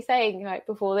actually saying like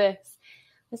before this,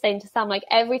 I was saying to Sam, like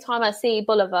every time I see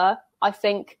Bulova, I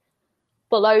think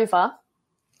Bulova.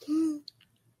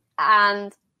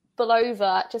 And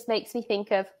Bulova just makes me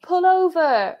think of Pull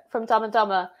Over from Dumb and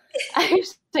Dumber. I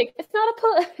was like, it's not a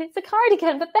pull, it's a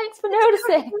cardigan, but thanks for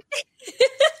noticing.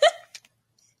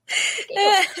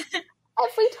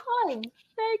 Every time.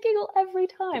 I giggle every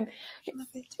time.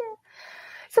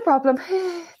 It's a problem.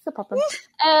 It's a problem.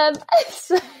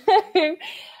 So,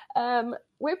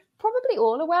 we're probably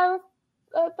all aware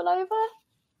of Bulova.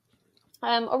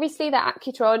 Obviously, the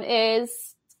Accutron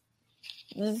is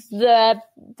their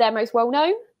most well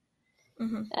known.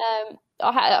 Mm-hmm.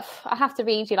 I have to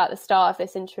read you like the start of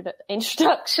this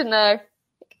introduction though.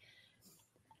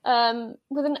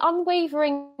 With an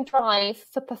unwavering drive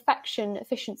for perfection,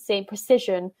 efficiency, and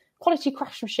precision, quality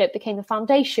craftsmanship became the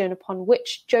foundation upon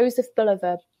which Joseph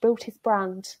Bulova built his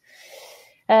brand.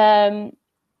 Oh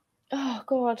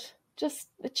God, just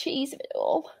the cheese of it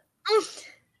all.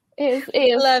 It is.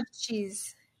 I love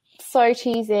cheese. So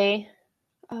cheesy.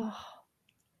 Oh,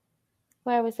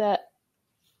 where was it?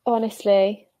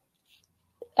 Honestly.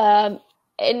 In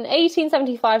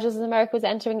 1875, just as America was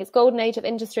entering its golden age of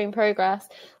industry and progress,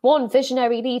 one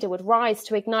visionary leader would rise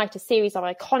to ignite a series of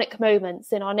iconic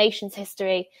moments in our nation's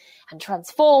history and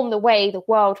transform the way the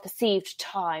world perceived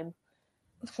time.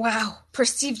 Wow,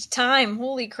 perceived time.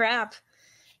 Holy crap.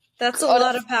 That's a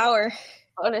lot of power.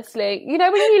 Honestly. You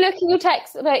know, when you look in your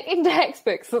text, like in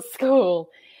textbooks at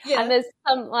school, and there's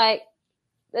some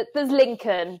there's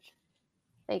Lincoln.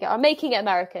 There you go. I'm making it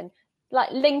American.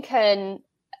 Like Lincoln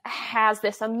has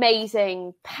this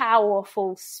amazing,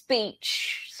 powerful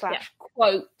speech /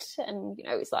 quote, and you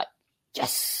know, it's like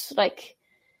just like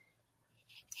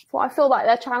what I feel like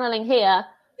they're channeling here,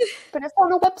 but it's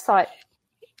on a website.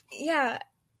 Yeah,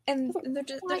 and they're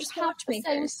just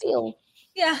watchmakers. Feel.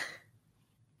 Yeah,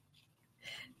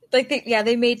 like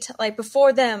they made like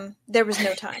before them there was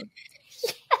no time.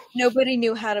 Nobody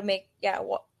knew how to make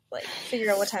figure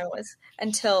out what time it was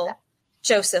until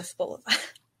Joseph Bulova.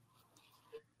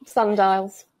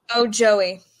 Sundials. Oh,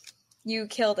 Joey, you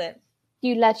killed it.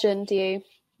 You legend, you.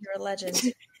 You're a legend.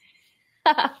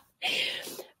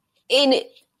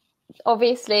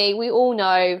 Obviously, we all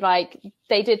know, like,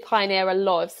 they did pioneer a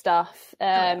lot of stuff.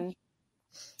 The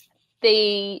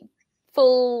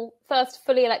first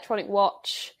fully electronic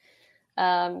watch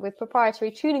with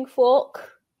proprietary tuning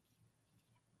fork,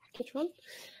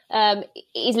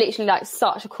 is literally like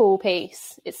such a cool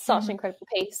piece. It's such an incredible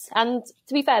piece. And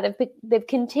to be fair, they've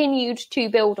continued to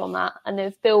build on that, and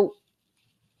they've built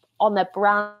on their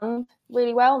brand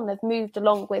really well, and they've moved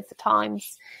along with the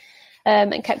times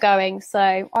and kept going.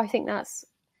 So I think that's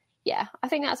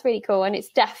really cool, and it's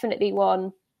definitely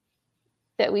one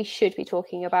that we should be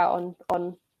talking about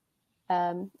on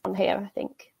here. I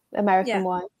think American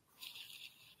wine.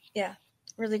 Yeah,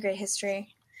 really great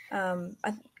history, and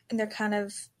they're kind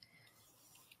of.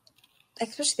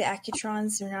 Especially the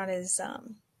Accutrons, they're not as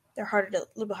they're a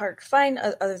little bit harder to find,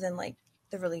 other than like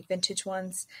the really vintage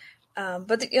ones.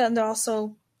 But they're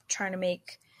also trying to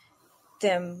make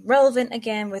them relevant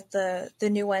again with the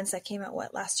new ones that came out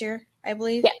last year, I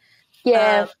believe.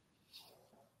 Yeah.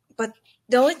 But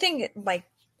the only thing like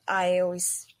I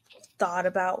always thought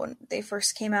about when they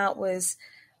first came out was,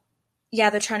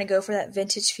 they're trying to go for that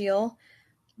vintage feel.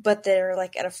 But they're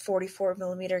like at a 44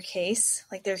 millimeter case.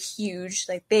 Like they're huge.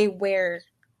 Like they wear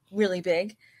really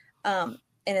big. And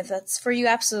if that's for you,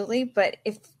 absolutely. But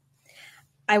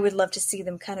I would love to see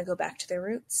them kind of go back to their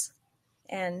roots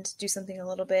and do something a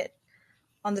little bit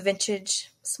on the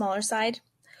vintage, smaller side,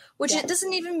 which it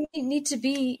doesn't even need to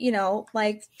be,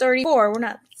 like 34. We're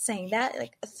not saying that.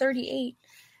 Like a 38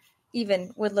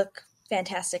 even would look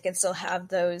fantastic and still have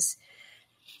those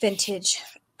vintage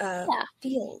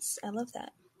feels. I love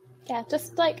that. Yeah,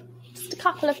 just a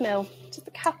couple of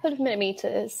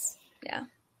millimeters.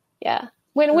 Yeah.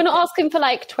 We're not asking for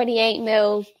like 28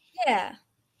 mil. Yeah.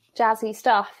 Jazzy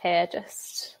stuff here.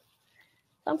 Just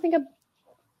something a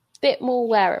bit more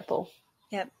wearable.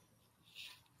 Yep.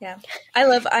 Yeah. I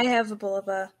have a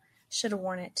Bulova. Should have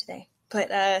worn it today,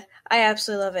 but I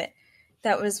absolutely love it.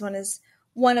 That was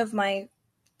one of my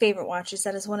favorite watches.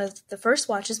 That is one of the first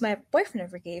watches my boyfriend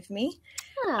ever gave me.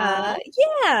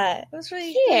 It was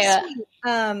really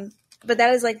sweet. But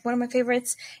that is like one of my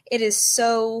favorites. It is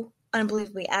so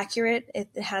unbelievably accurate.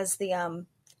 It has the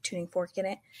tuning fork in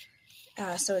it,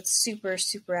 so it's super,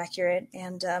 super accurate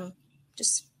and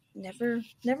just never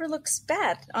looks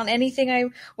bad on anything I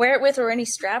wear it with or any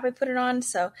strap I put it on.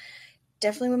 So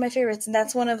definitely one of my favorites. And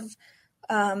that's one of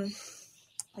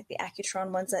like the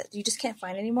Accutron ones that you just can't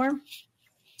find anymore.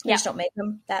 They just don't make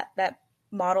them that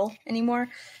model anymore.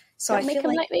 So I feel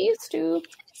like they used to.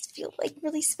 I just feel like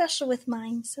really special with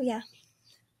mine. So yeah.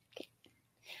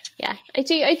 Yeah, I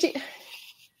do.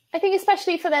 I think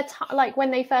especially for their like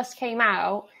when they first came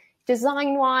out,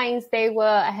 design-wise, they were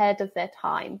ahead of their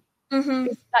time. Mm-hmm.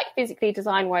 Like physically,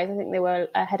 design-wise, I think they were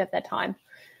ahead of their time.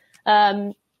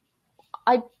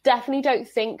 I definitely don't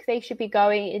think they should be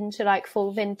going into like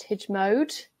full vintage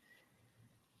mode.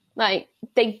 Like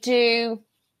they do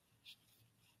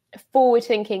forward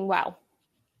thinking well.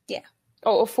 Yeah.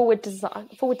 Or forward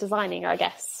designing, I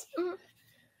guess. Mm-hmm.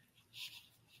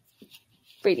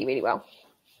 Really, really well.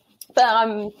 But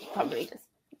I'm probably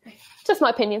just my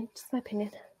opinion. Just my opinion.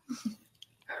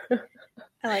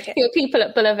 I like it. Your people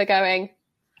at Bulova going,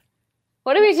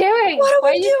 what are we doing? Why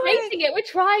are you hating it? We're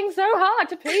trying so hard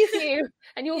to please you.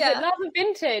 And you're love of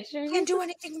vintage. You can't do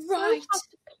anything right.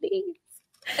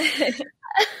 Please.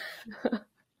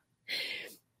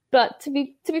 But to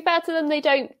be fair to them, they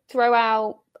don't throw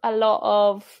out a lot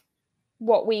of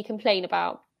what we complain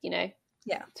about, you know.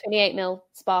 Yeah. 28mm,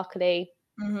 sparkly,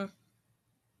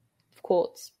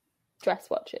 quartz dress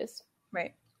watches.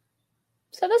 Right.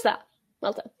 So there's that.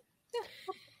 Well done. Yeah.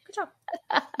 Good job.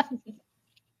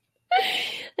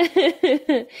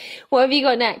 What have you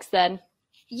got next then?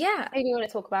 Yeah. What do you want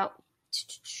to talk about?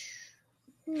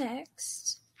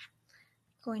 Next,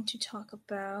 I'm going to talk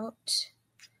about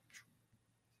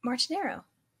Martinero.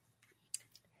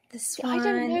 This one. I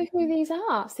don't know who these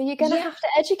are, so you're going to have to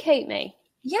educate me.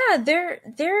 Yeah, they're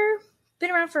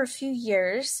been around for a few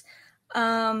years.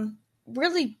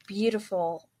 Really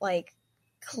beautiful, like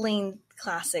clean,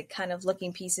 classic kind of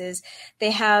looking pieces.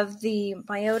 They have the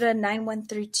Miyota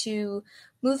 9132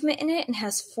 movement in it and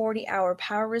has 40-hour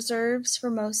power reserves for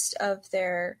most of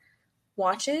their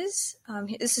watches.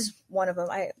 This is one of them.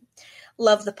 I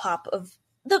love the pop of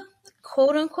the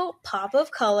quote-unquote pop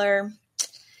of color.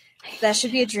 That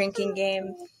should be a drinking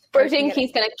game.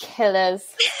 Brodinky's going to kill us.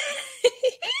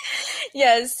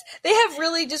 Yes, they have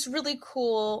really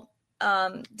cool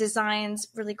designs,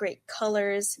 really great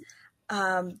colors.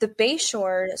 The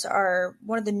Bayshores are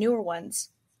one of the newer ones,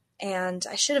 and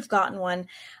I should have gotten one.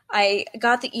 I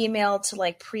got the email to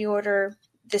like pre-order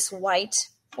this white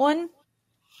one.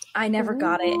 I never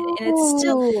got it, and it's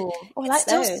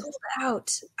still sold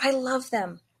out. I love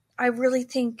them. I really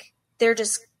think they're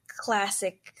just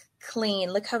classic,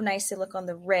 clean. Look how nice they look on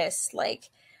the wrist, like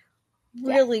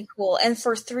really cool. And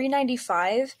for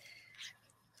 $395,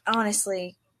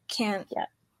 honestly, can't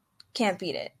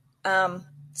beat it.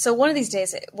 So one of these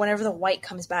days, whenever the white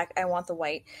comes back, I want the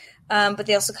white. But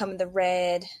they also come in the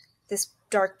red, this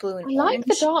dark blue, and I like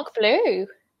the dark blue.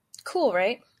 Cool,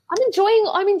 right?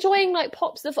 I'm enjoying like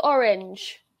pops of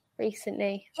orange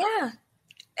recently. Yeah,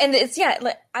 and it's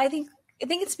like I think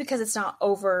it's because it's not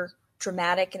over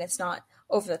dramatic and it's not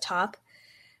over the top,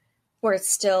 where it's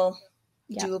still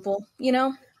doable. You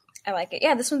know, I like it.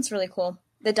 Yeah, this one's really cool.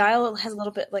 The dial has a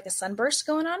little bit like a sunburst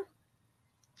going on.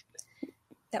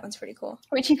 That one's pretty cool.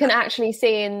 Which you can actually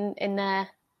see in their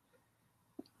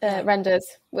renders,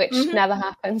 which never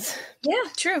happens. Yeah,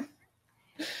 true.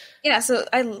 Yeah, so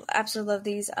I absolutely love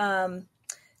these.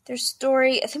 Their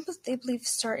story, I think they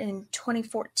start in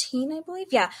 2014, I believe.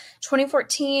 Yeah,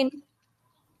 2014.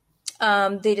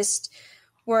 They just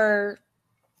were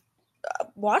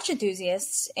watch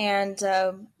enthusiasts, and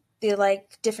they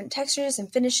like different textures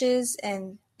and finishes,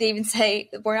 and they even say,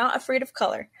 we're not afraid of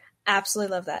color.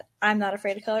 Absolutely love that. I'm not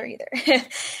afraid of color either.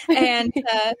 And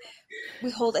we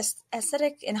hold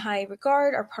aesthetic in high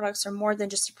regard. Our products are more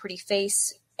than just a pretty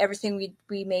face. Everything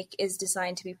we make is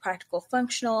designed to be practical,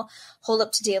 functional, hold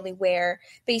up to daily wear,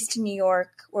 based in New York,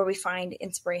 where we find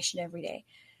inspiration every day,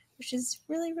 which is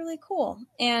really, really cool.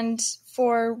 And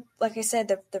for, like I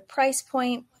said, the price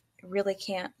point, really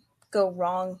can't go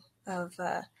wrong of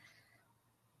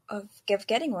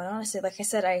getting one. Honestly, like I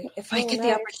said, if I get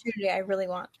the opportunity, I really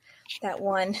want that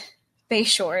one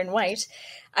Bayshore in white.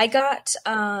 I got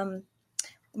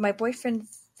my boyfriend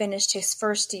finished his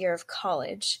first year of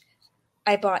college.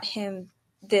 I bought him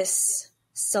this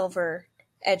silver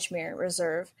Edgemere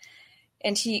Reserve,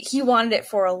 and he wanted it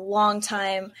for a long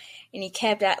time, and he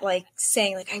kept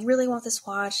saying I really want this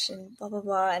watch and blah blah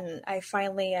blah. And I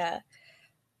finally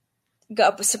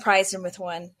surprised him with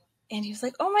one. And he was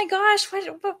like, "Oh my gosh,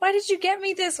 why did you get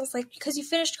me this?" I was like, "Because you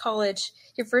finished college,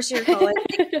 your first year of college,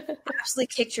 absolutely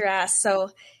kicked your ass,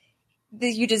 so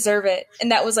you deserve it."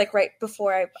 And that was right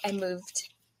before I moved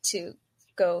to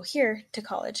go here to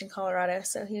college in Colorado.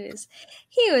 So he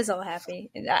was all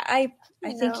happy. And I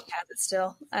think he has it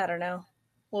still. I don't know.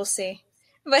 We'll see.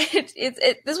 But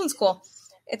this one's cool.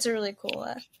 It's a really cool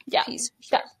piece.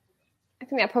 Sure. Yeah. I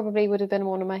think that probably would have been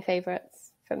one of my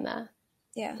favorites from there.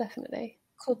 Yeah, definitely.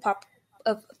 Cool pop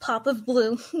of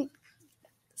blue.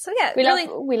 So yeah,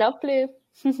 we love blue.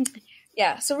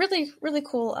 Yeah, so really, really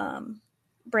cool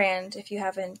brand. If you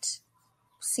haven't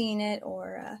seen it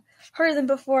or heard of them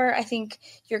before, I think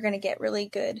you're going to get really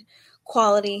good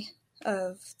quality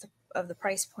of the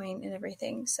price point and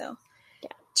everything. So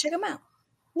check them out.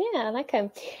 Yeah, I like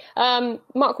him.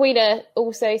 Mark Wheeler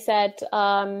also said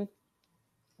the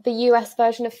US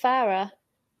version of Farah.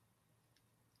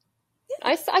 Yeah.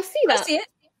 I see that. I see it.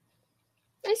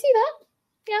 I see that.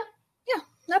 Yeah. Yeah,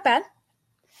 not bad.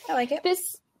 I like it.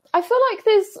 I feel like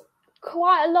there's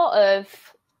quite a lot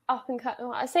of up and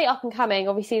coming.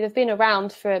 Obviously, they've been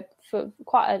around for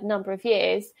quite a number of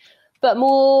years, but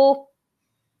more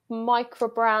micro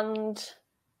brand.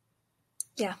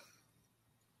 Yeah.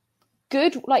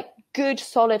 Good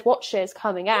solid watches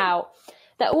coming out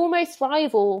that almost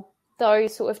rival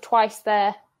those sort of twice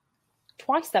their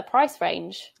price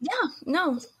range. Yeah,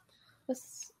 no.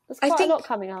 There's quite a lot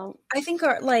coming out. I think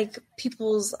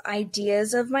people's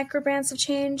ideas of microbrands have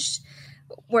changed,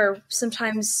 where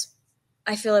sometimes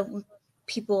I feel like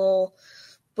people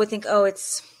would think, oh,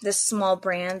 it's this small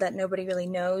brand that nobody really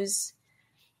knows.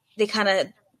 They kind of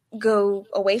go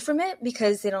away from it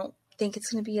because they don't think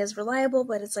it's going to be as reliable,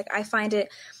 but it's like I find it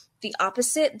the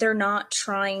opposite. They're not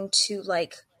trying to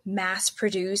mass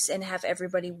produce and have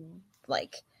everybody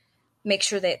make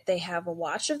sure that they have a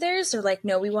watch of theirs. They're like,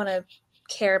 no, we want to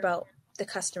care about the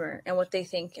customer and what they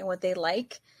think and what they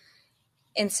like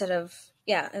instead of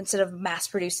mass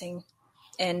producing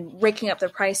and raking up their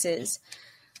prices.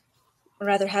 I'd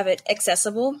rather have it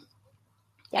accessible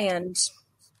and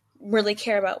really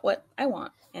care about what I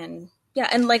want. And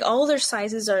all their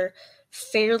sizes are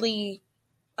fairly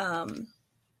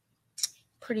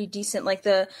pretty decent. Like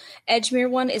the Edgemere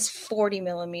one is 40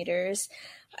 millimeters.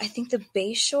 I think the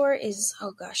Bayshore is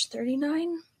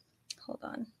 39. Hold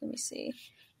on, let me see.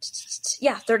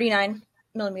 Yeah, 39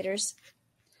 millimeters.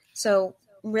 So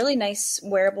really nice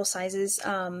wearable sizes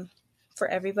for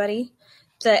everybody.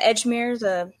 The Edgemere,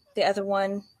 the other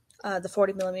one, the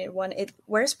 40 millimeter one, it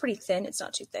wears pretty thin. It's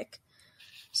not too thick.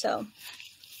 So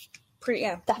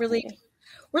really,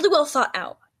 really well thought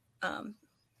out. I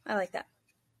like that.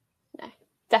 No,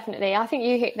 definitely. I think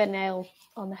you hit the nail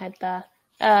on the head there.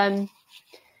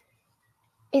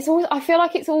 I feel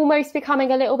like it's almost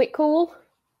becoming a little bit cool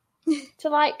to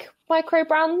micro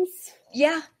brands.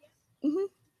 Yeah. Mm-hmm.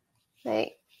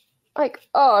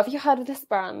 Have you heard of this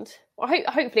brand? Well,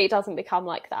 hopefully it doesn't become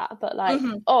like that, but I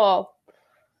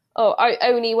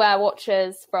only wear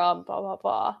watches from blah blah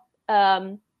blah.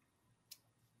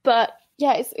 But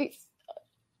yeah, it's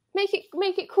make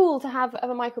it cool to have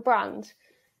a micro brand,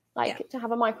 to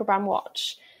have a micro brand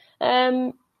watch.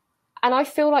 And I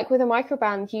feel like with a micro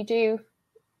brand, you do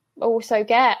also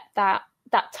get that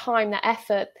time, that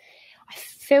effort. I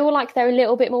feel like they're a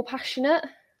little bit more passionate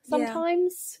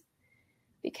sometimes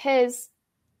because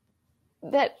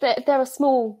they're a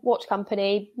small watch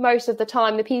company. Most of the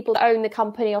time, the people that own the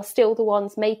company are still the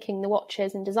ones making the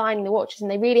watches and designing the watches, and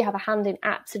they really have a hand in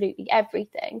absolutely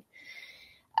everything.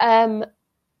 And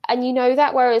you know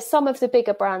that, whereas some of the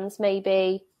bigger brands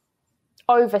maybe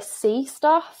oversee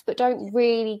stuff but don't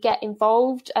really get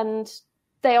involved, and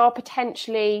they are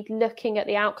potentially looking at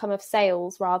the outcome of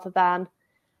sales rather than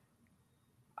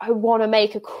I want to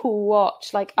make a cool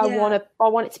watch. I want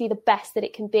it to be the best that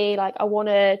it can be. I want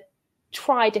to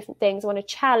try different things. I want to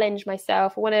challenge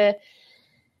myself. I want to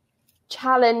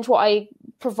challenge what I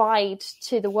provide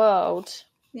to the world.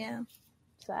 Yeah.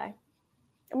 So I'm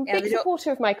a big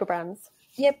supporter of micro brands.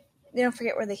 Yep. They don't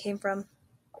forget where they came from.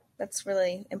 That's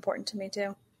really important to me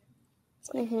too.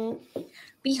 So,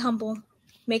 be humble.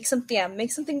 Make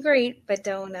something great, but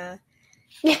don't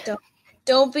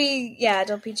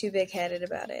be too big-headed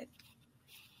about it.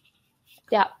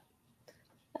 Yeah.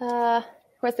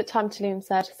 Where's the Time to Loom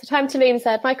said? So Time to Loom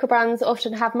said, microbrands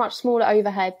often have much smaller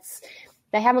overheads.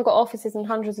 They haven't got offices and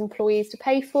hundreds of employees to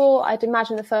pay for. I'd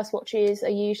imagine the first watches are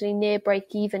usually near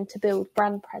break-even to build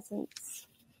brand presence.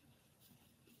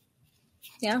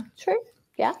 Yeah. True.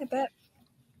 Yeah. I bet.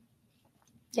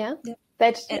 Yeah. Yep.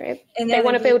 They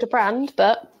want to build a brand,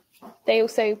 but they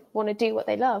also want to do what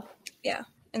they love. Yeah.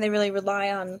 And they really rely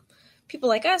on people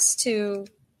like us to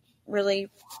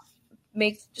really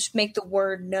make the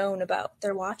word known about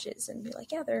their watches and be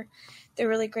like, yeah, they're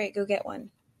really great. Go get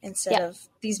one, instead of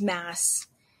these mass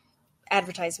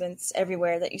advertisements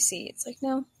everywhere that you see. It's like,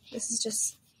 no, this is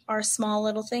just our small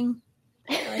little thing.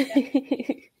 I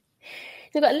like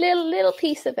You've got a little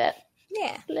piece of it.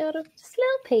 Yeah. Just a little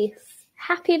piece.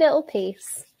 Happy little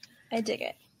piece. I dig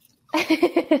it.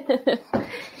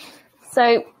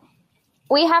 So,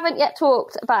 we haven't yet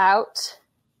talked about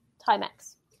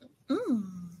Timex.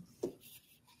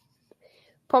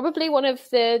 Probably one of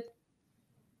the,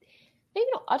 maybe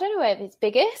not, I don't know if it's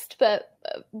biggest, but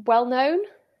well known.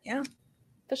 Yeah.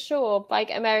 For sure.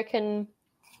 Like American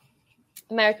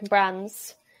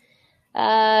brands.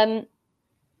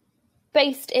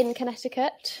 Based in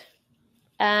Connecticut.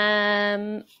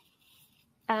 And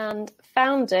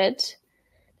founded,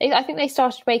 I think they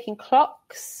started making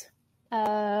clocks.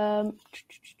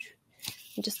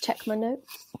 Just check my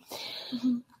notes.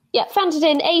 Mm-hmm. Yeah, founded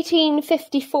in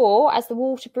 1854 as the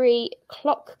Waterbury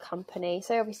Clock Company.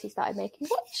 So obviously started making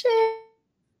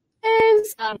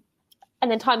watches. And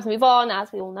then times move on,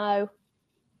 as we all know.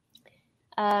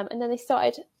 And then they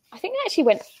started, I think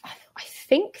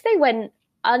they went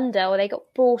under, or they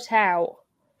got bought out.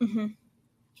 Mm-hmm.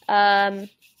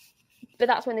 But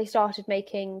that's when they started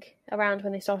making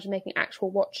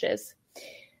actual watches.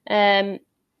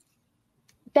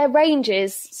 Their range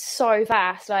is so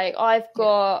vast. Like I've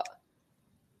got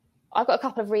a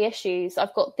couple of reissues.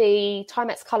 I've got the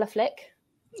Timex Color Flick.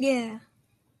 Yeah.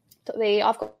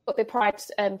 I've got the Pride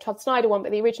Todd Snyder one,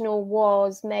 but the original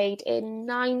was made in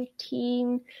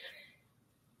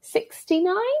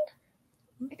 1969,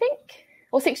 I think,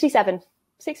 or 67.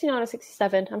 69 or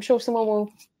 67. I'm sure someone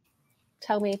will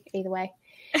tell me either way.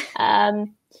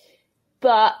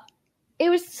 But it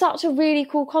was such a really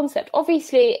cool concept.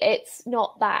 Obviously, it's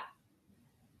not that,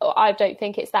 I don't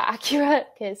think it's that accurate,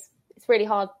 because it's really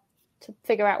hard to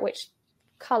figure out which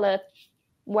colour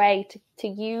way to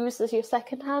use as your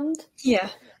second hand.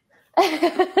 Yeah.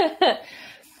 But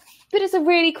it's a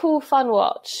really cool, fun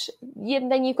watch.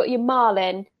 Then you've got your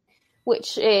Marlin,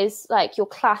 which is like your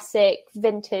classic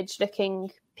vintage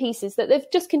looking pieces that they've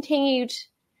just continued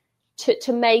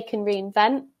to make and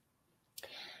reinvent.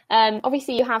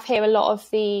 Obviously, you have here a lot of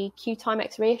the Q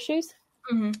Timex reissues.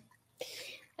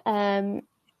 Mm-hmm.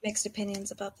 Mixed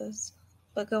opinions about those,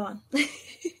 but go on.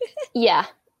 Yeah,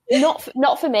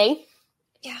 not for me.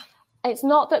 Yeah, it's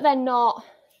not that they're not.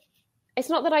 It's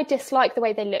not that I dislike the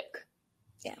way they look.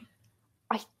 Yeah,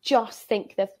 I just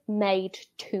think they've made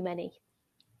too many.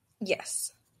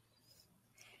 Yes.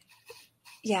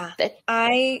 Yeah,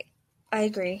 I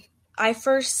agree. I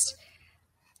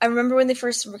remember when they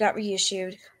first got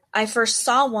reissued. I first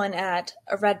saw one at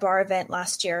a Red Bar event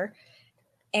last year,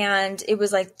 and it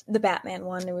was like the Batman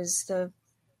one. It was the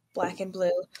black and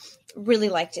blue. Really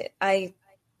liked it. I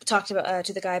talked to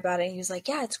the guy about it, and he was like,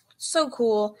 "Yeah, it's so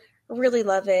cool. Really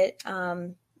love it.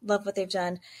 Love what they've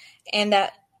done." And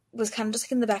that was kind of just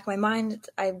like in the back of my mind.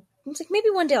 I was like, maybe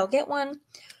one day I'll get one.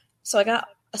 So I got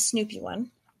a Snoopy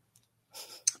one.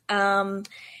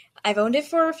 I've owned it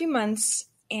for a few months,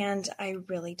 and I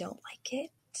really don't like it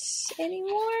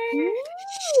anymore.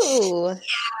 Ooh.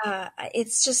 Yeah,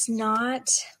 it's just not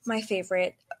my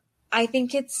favorite. I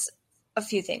think it's a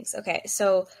few things. Okay,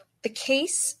 so the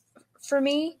case for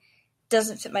me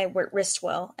doesn't fit my wrist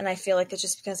well, and I feel like it's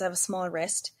just because I have a smaller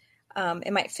wrist.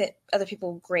 It might fit other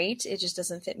people great. It just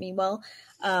doesn't fit me well.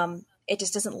 It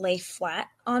just doesn't lay flat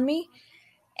on me.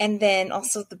 And then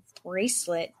also the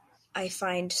bracelet I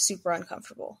find super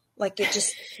uncomfortable. Like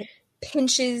it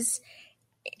pinches.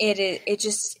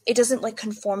 It doesn't like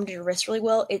conform to your wrist really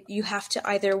well. You have to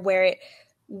either wear it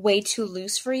way too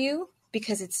loose for you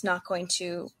because it's not going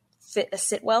to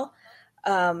sit well,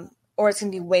 or it's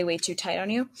going to be way, way too tight on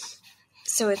you.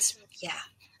 So it's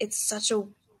such a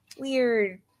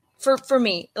weird, for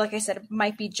me, like I said, it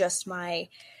might be just my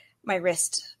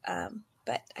wrist.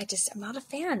 But I'm not a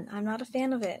fan. I'm not a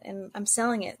fan of it, and I'm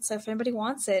selling it. So if anybody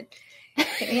wants it,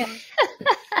 hit me up.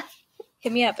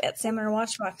 Hit me up at Salmon or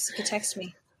Watchbox. You can text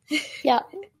me. Yeah.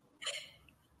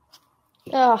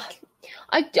 Oh,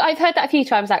 I've heard that a few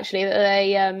times actually,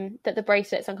 that the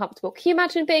bracelet's uncomfortable. Can you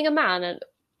imagine being a man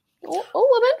or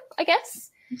woman, I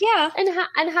guess? Yeah.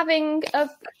 And having a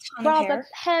rather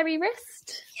hairy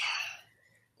wrist?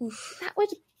 Yeah. Oof. That would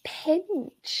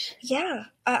pinch. Yeah.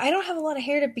 I don't have a lot of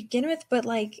hair to begin with, but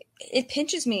like it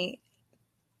pinches me.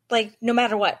 Like no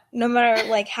matter what. No matter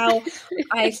like how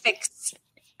I fix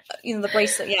the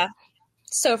bracelet. Yeah.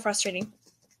 So frustrating.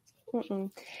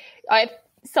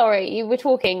 Sorry, you were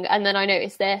talking and then I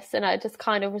noticed this and I just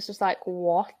kind of was just like,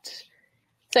 what?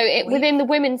 So within the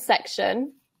women's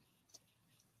section,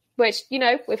 which,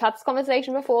 we've had this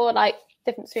conversation before, like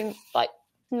difference between like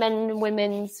men and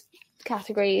women's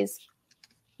categories,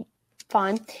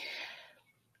 fine.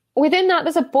 Within that,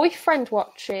 there's a boyfriend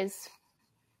watches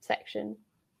section.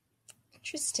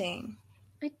 Interesting.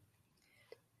 I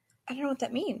don't know what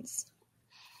that means.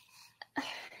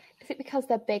 Is it because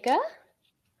they're bigger?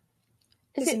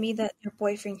 Does it mean that your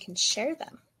boyfriend can share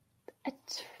them?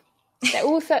 They're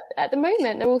all at the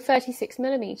moment. They're all 36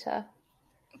 millimeter.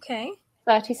 Okay.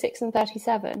 36 and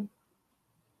 37.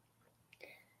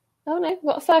 Oh no, we've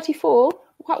got a 34.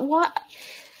 What?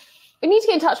 We need to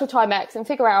get in touch with Timex and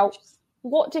figure out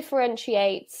what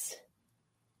differentiates.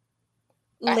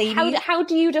 Lady. How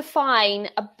do you define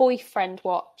a boyfriend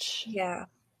watch? Yeah.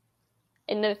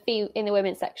 In the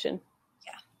women's section.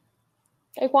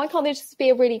 Yeah. Like, why can't there just be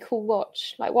a really cool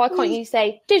watch? Like, why can't you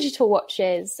say digital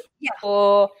watches? Yeah.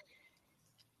 Or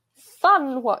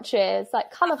fun watches, like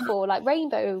colourful, like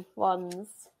rainbow ones.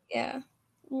 Yeah.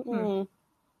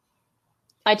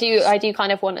 I do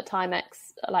kind of want a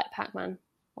Timex, like Pac-Man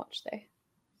watch though.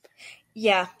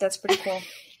 Yeah, that's pretty cool.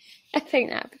 I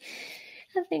think that'd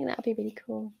be really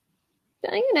cool.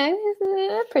 But, you know,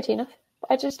 they're pretty enough.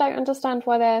 I just don't understand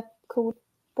why they're called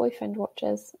boyfriend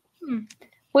watches.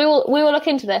 We will look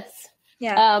into this.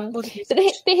 Yeah.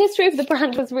 The history of the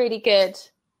brand was really good.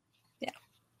 Yeah.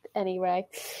 Anyway,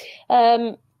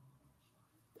 apparently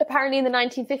in the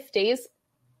 1950s,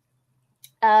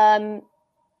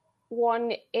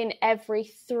 1 in every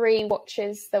 3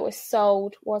 watches that were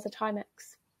sold was a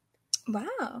Timex.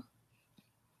 Wow.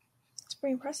 That's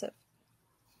pretty impressive.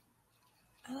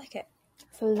 I like it.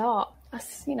 It's a lot.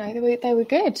 That's, you know, they were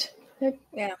good. They're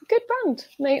a good brand.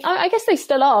 I guess they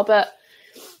still are, but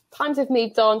times have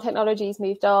moved on, technology's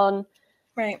moved on.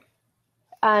 Right.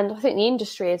 And I think the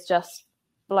industry has just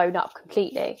blown up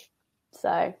completely.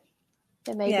 So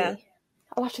there may be.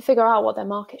 I'll have to figure out what their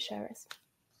market share is.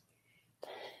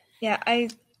 Yeah, I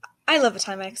love a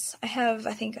Timex. I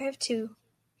think I have two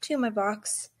in my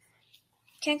box.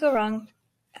 Can't go wrong.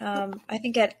 I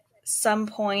think at some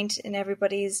point in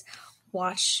everybody's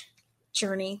watch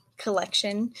journey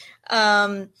collection,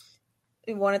 one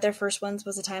of their first ones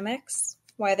was a Timex.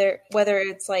 Whether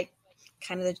it's like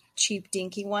kind of the cheap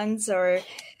dinky ones or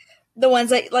the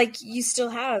ones that like you still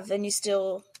have and you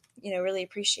still, you know, really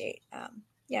appreciate.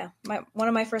 One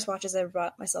of my first watches I ever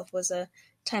bought myself was a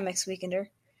Timex Weekender.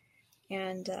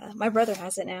 And my brother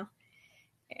has it now,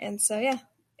 and so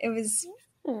it was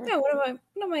one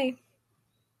of my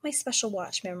special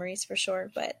watch memories for sure.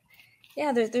 But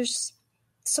there's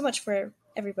so much for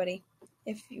everybody.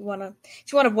 If you want a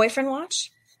boyfriend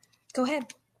watch, go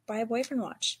ahead, buy a boyfriend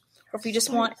watch. Or if you just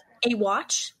want a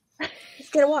watch,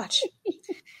 just get a watch.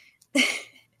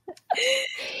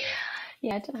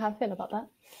 Yeah, I don't know how I feel about that.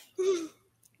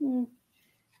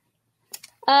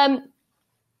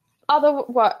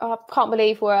 I can't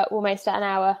believe we're almost at an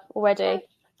hour already.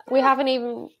 We haven't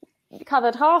even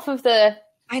covered half of the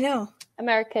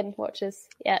American watches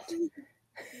yet.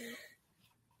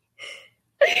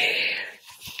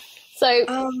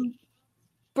 So,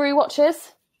 Brew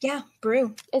watches. Yeah,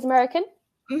 Brew is American.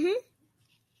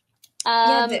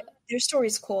 Their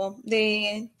story's cool.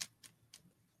 They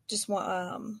just want,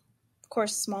 of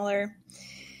course, smaller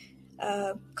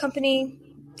company.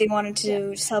 They wanted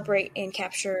to celebrate and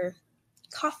capture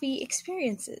coffee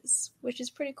experiences, which is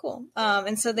pretty cool.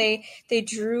 And so they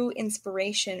drew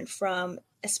inspiration from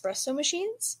espresso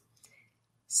machines.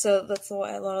 So that's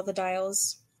why a lot of the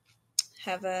dials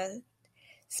have a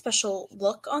special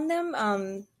look on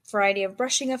them. Variety of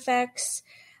brushing effects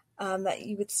that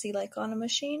you would see like on a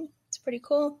machine. It's pretty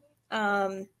cool.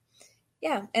 And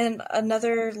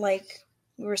another, like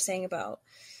we were saying about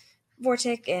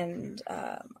Vortic and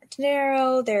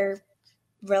Martinero, they're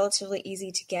relatively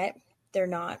easy to get. They're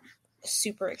not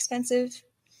super expensive,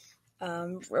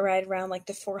 right around like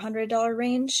the $400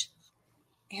 range.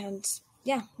 And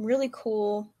really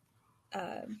cool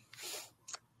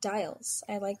dials.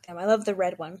 I like them. I love the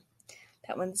red one.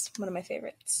 That one's one of my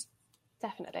favorites.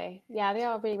 Definitely. Yeah, they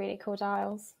are really, really cool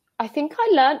dials. I think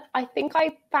I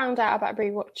found out about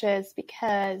Brew watches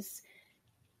because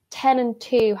 10 and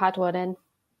 2 had one in.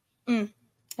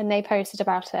 And they posted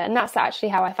about it. And that's actually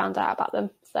how I found out about them.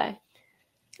 So.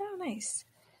 Oh, nice.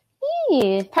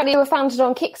 Yeah. Apparently they were founded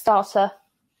on Kickstarter.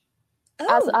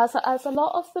 As a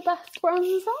lot of the best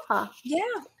brands are.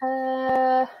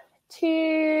 Yeah.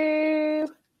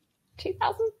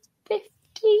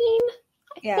 2015,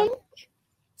 I think.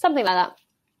 Something like that.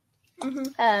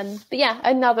 But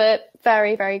another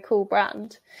very, very cool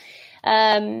brand.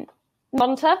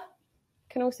 Monta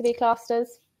can also be classed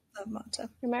as Monta.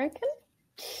 American.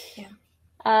 Yeah.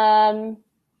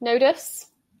 Nodus,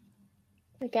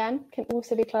 again, can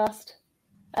also be classed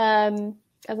as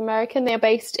American. They are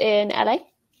based in LA.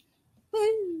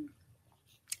 Woo.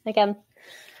 Again,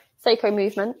 Seiko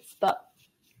movements, but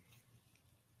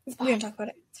we don't talk about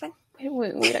it. It's fine.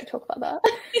 We don't talk about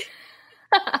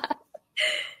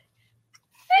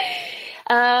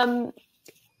that.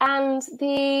 And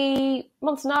the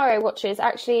Montanaro watches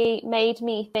actually made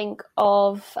me think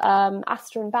of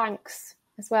Astor and Banks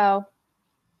as well,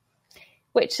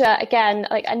 which again,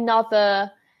 like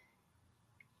another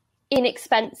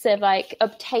inexpensive, like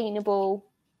obtainable,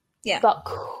 but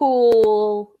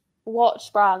cool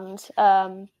watch brand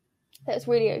that's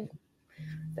really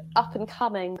up and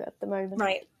coming at the moment.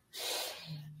 Right.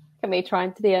 And me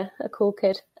trying to be a cool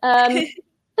kid. And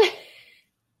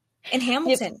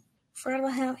Hamilton. Yep. Forgot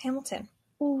about Hamilton.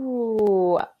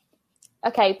 Ooh.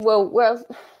 Okay, well,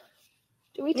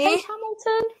 do we take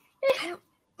Hamilton?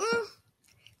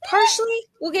 Partially.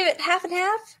 We'll give it half and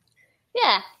half.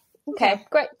 Yeah. Okay.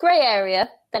 Grey area,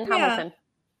 then Hamilton.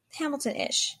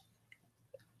 Hamilton-ish.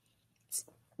 It's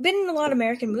been in a lot of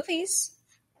American movies.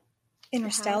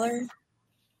 Interstellar.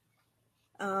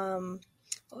 What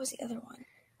was the other one?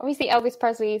 Obviously, Elvis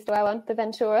Presley's the one, the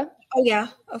Ventura. Oh, yeah,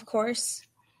 of course.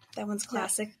 That one's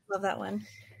classic. Yeah. Love that one.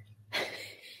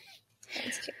 That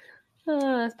was cute. I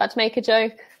was about to make a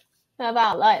joke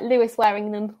about like Lewis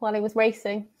wearing them while he was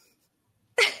racing.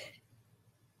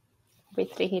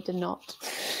 Obviously, he did not.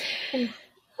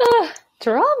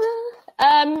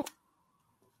 Drama.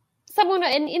 Someone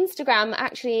on Instagram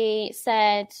actually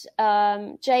said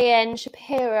JN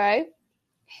Shapiro,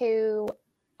 who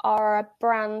are a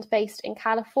brand based in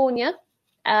California.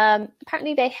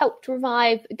 Apparently they helped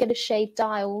revive Get a Shade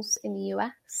dials in the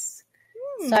US.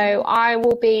 So I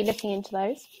will be looking into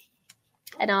those.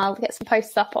 And I'll get some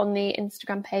posts up on the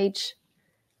Instagram page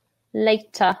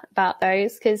later about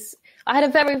those, because I had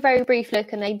a very, very brief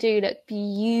look and they do look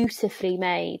beautifully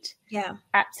made. Yeah.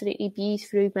 Absolutely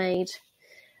beautifully made.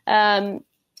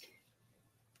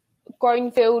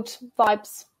 Greenfield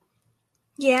vibes.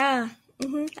 Yeah.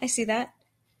 I see that.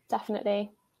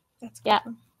 Definitely. That's cool. Yeah.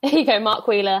 There you go, Mark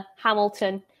Wheeler,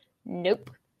 Hamilton.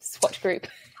 Nope. Swatch Group.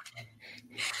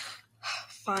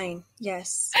 Fine.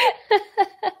 Yes.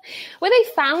 Were they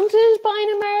founded by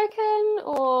an American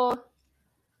or?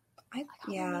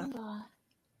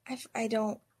 I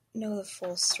don't know the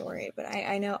full story, but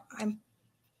I know I'm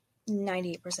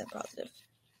 98% positive.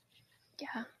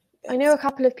 Yeah. I know a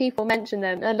couple of people mentioned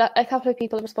them, and a couple of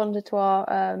people responded to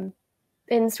our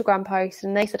Instagram post,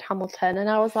 and they said Hamilton, and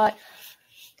I was like,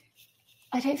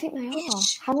 I don't think they are.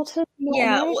 Hamilton?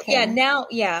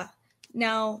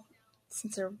 Now,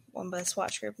 since they're owned by the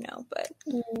Swatch Group, no, but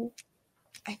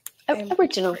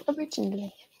originally,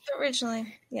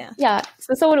 yeah. Yeah.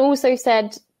 So someone also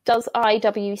said, does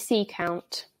IWC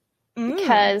count?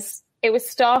 Because it was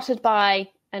started by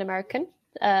an American,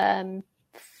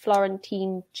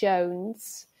 Florentine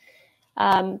Jones,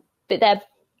 but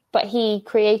he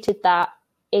created that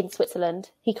in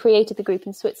Switzerland. He created the group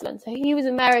in Switzerland, so he was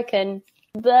American,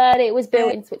 but it was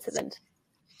built in Switzerland.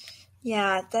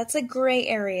 Yeah, that's a gray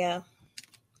area.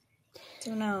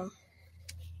 Don't know.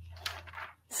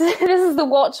 So this is the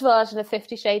watch version of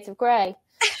 50 Shades of Grey.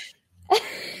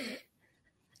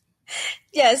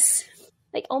 Yes.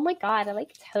 Like, oh my god, it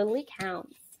like totally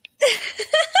counts.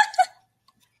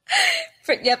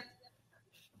 Yep.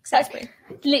 Exactly.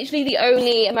 Like, literally the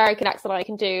only American accent I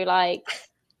can do. Like,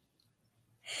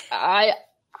 I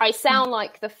sound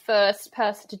like the first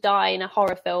person to die in a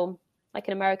horror film, like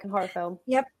an American horror film.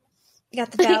 Yep. You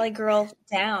got the Valley Girl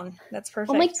down. That's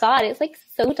perfect. Oh my god, it's like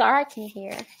so dark in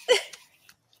here.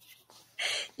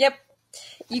 Yep.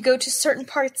 You go to certain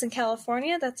parts in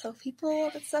California, that's how people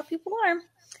are.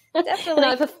 Definitely. And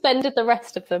I've offended the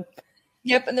rest of them.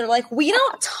 Yep, and they're like, we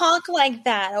don't talk like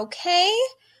that, okay?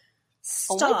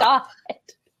 Stop. Oh my god.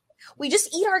 We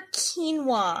just eat our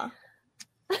quinoa.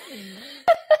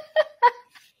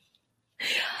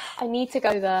 I need to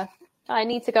go there. I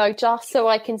need to go just so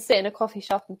I can sit in a coffee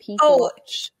shop and people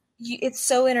watch. It's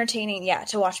so entertaining,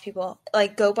 to watch people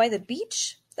like go by the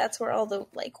beach. That's where all the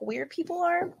like weird people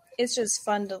are. It's just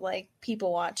fun to like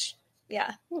people watch.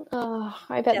 Yeah. Oh,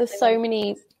 I bet there's so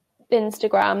many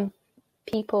Instagram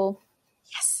people.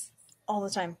 Yes, all the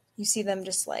time. You see them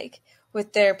just like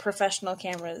with their professional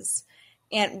cameras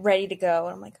and ready to go.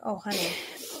 And I'm like, oh, honey,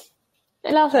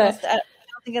 I love it. I don't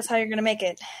think that's how you're gonna make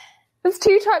it. There's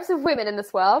two types of women in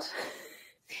this world.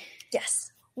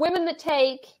 Yes. Women that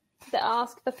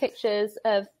ask for pictures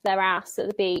of their ass at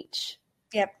the beach.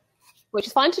 Yep. Which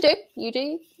is fine to do. You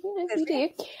do. You do.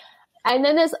 And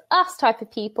then there's us type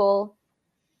of people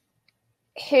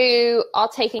who are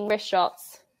taking wrist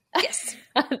shots yes.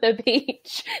 at the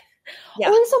beach. Yeah.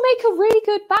 Oh, this will make a really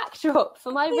good backdrop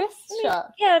for my wrist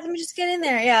shot. Yeah, let me just get in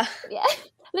there. Yeah. Yeah.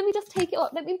 Let me just take it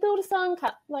up. Let me build a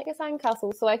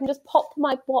sandcastle, so I can just pop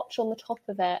my watch on the top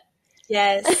of it.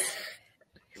 Yes.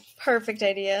 Perfect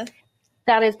idea.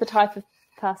 That is the type of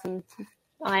person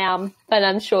I am, and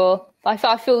I'm sure I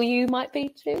feel you might be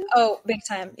too. Oh, big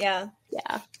time. Yeah.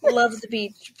 Yeah. Love the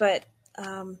beach, but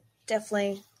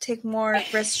definitely take more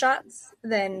wrist shots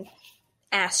than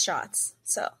ass shots.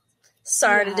 So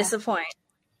sorry to disappoint.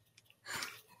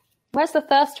 Where's the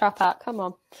thirst trap at? Come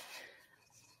on.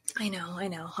 I know.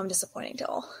 I'm disappointing to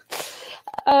all.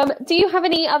 Do you have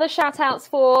any other shout outs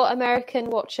for American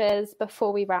watchers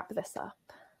before we wrap this up?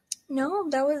 No,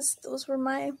 those were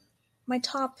my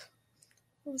top.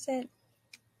 What was it?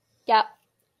 Yeah.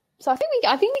 So I think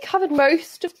we covered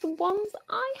most of the ones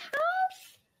I have.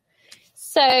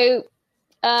 So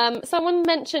someone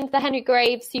mentioned the Henry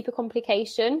Graves Super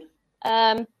Complication,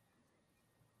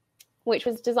 which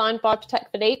was designed by Patek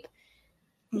Philippe,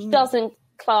 which doesn't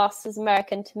class as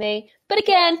American to me. But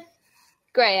again,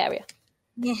 grey area.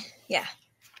 Yeah.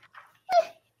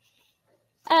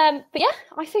 But yeah,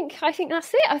 I think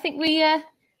that's it. I think we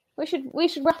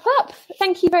should wrap up.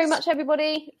 Thank you very much,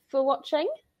 everybody, for watching.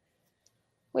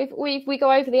 We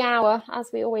go over the hour as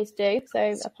we always do,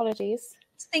 so apologies.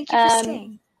 Thank you for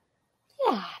staying.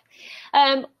 Yeah.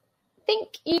 I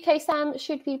think UK Sam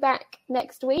should be back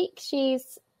next week.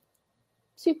 She's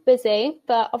super busy,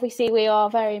 but obviously we are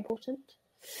very important.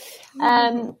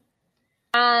 And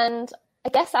I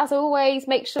guess, as always,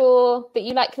 make sure that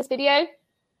you like this video.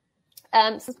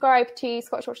 Subscribe to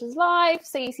Scottish Watchers Live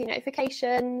so you see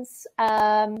notifications.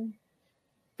 Ring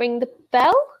the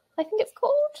bell, I think it's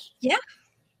called. Yeah.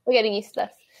 We're getting used to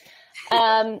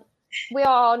this. We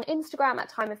are on Instagram at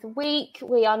Time of the Week.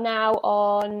 We are now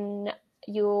on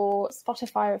your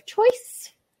Spotify of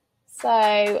choice. So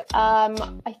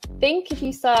I think if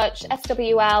you search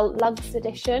SWL Lugs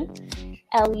Edition,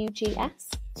 LUGS,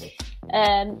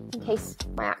 in case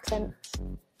my accent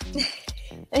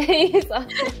you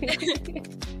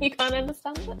can't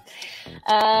understand it.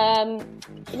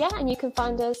 Yeah, and you can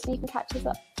find us, you can catch us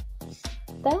up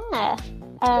there.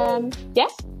 Yeah,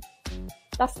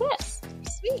 that's it.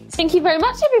 Sweet. Thank you very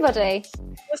much, everybody.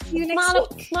 We'll see you next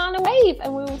week. Smile and wave,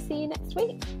 and we will see you next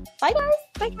week. Bye, guys.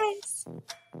 Bye, guys.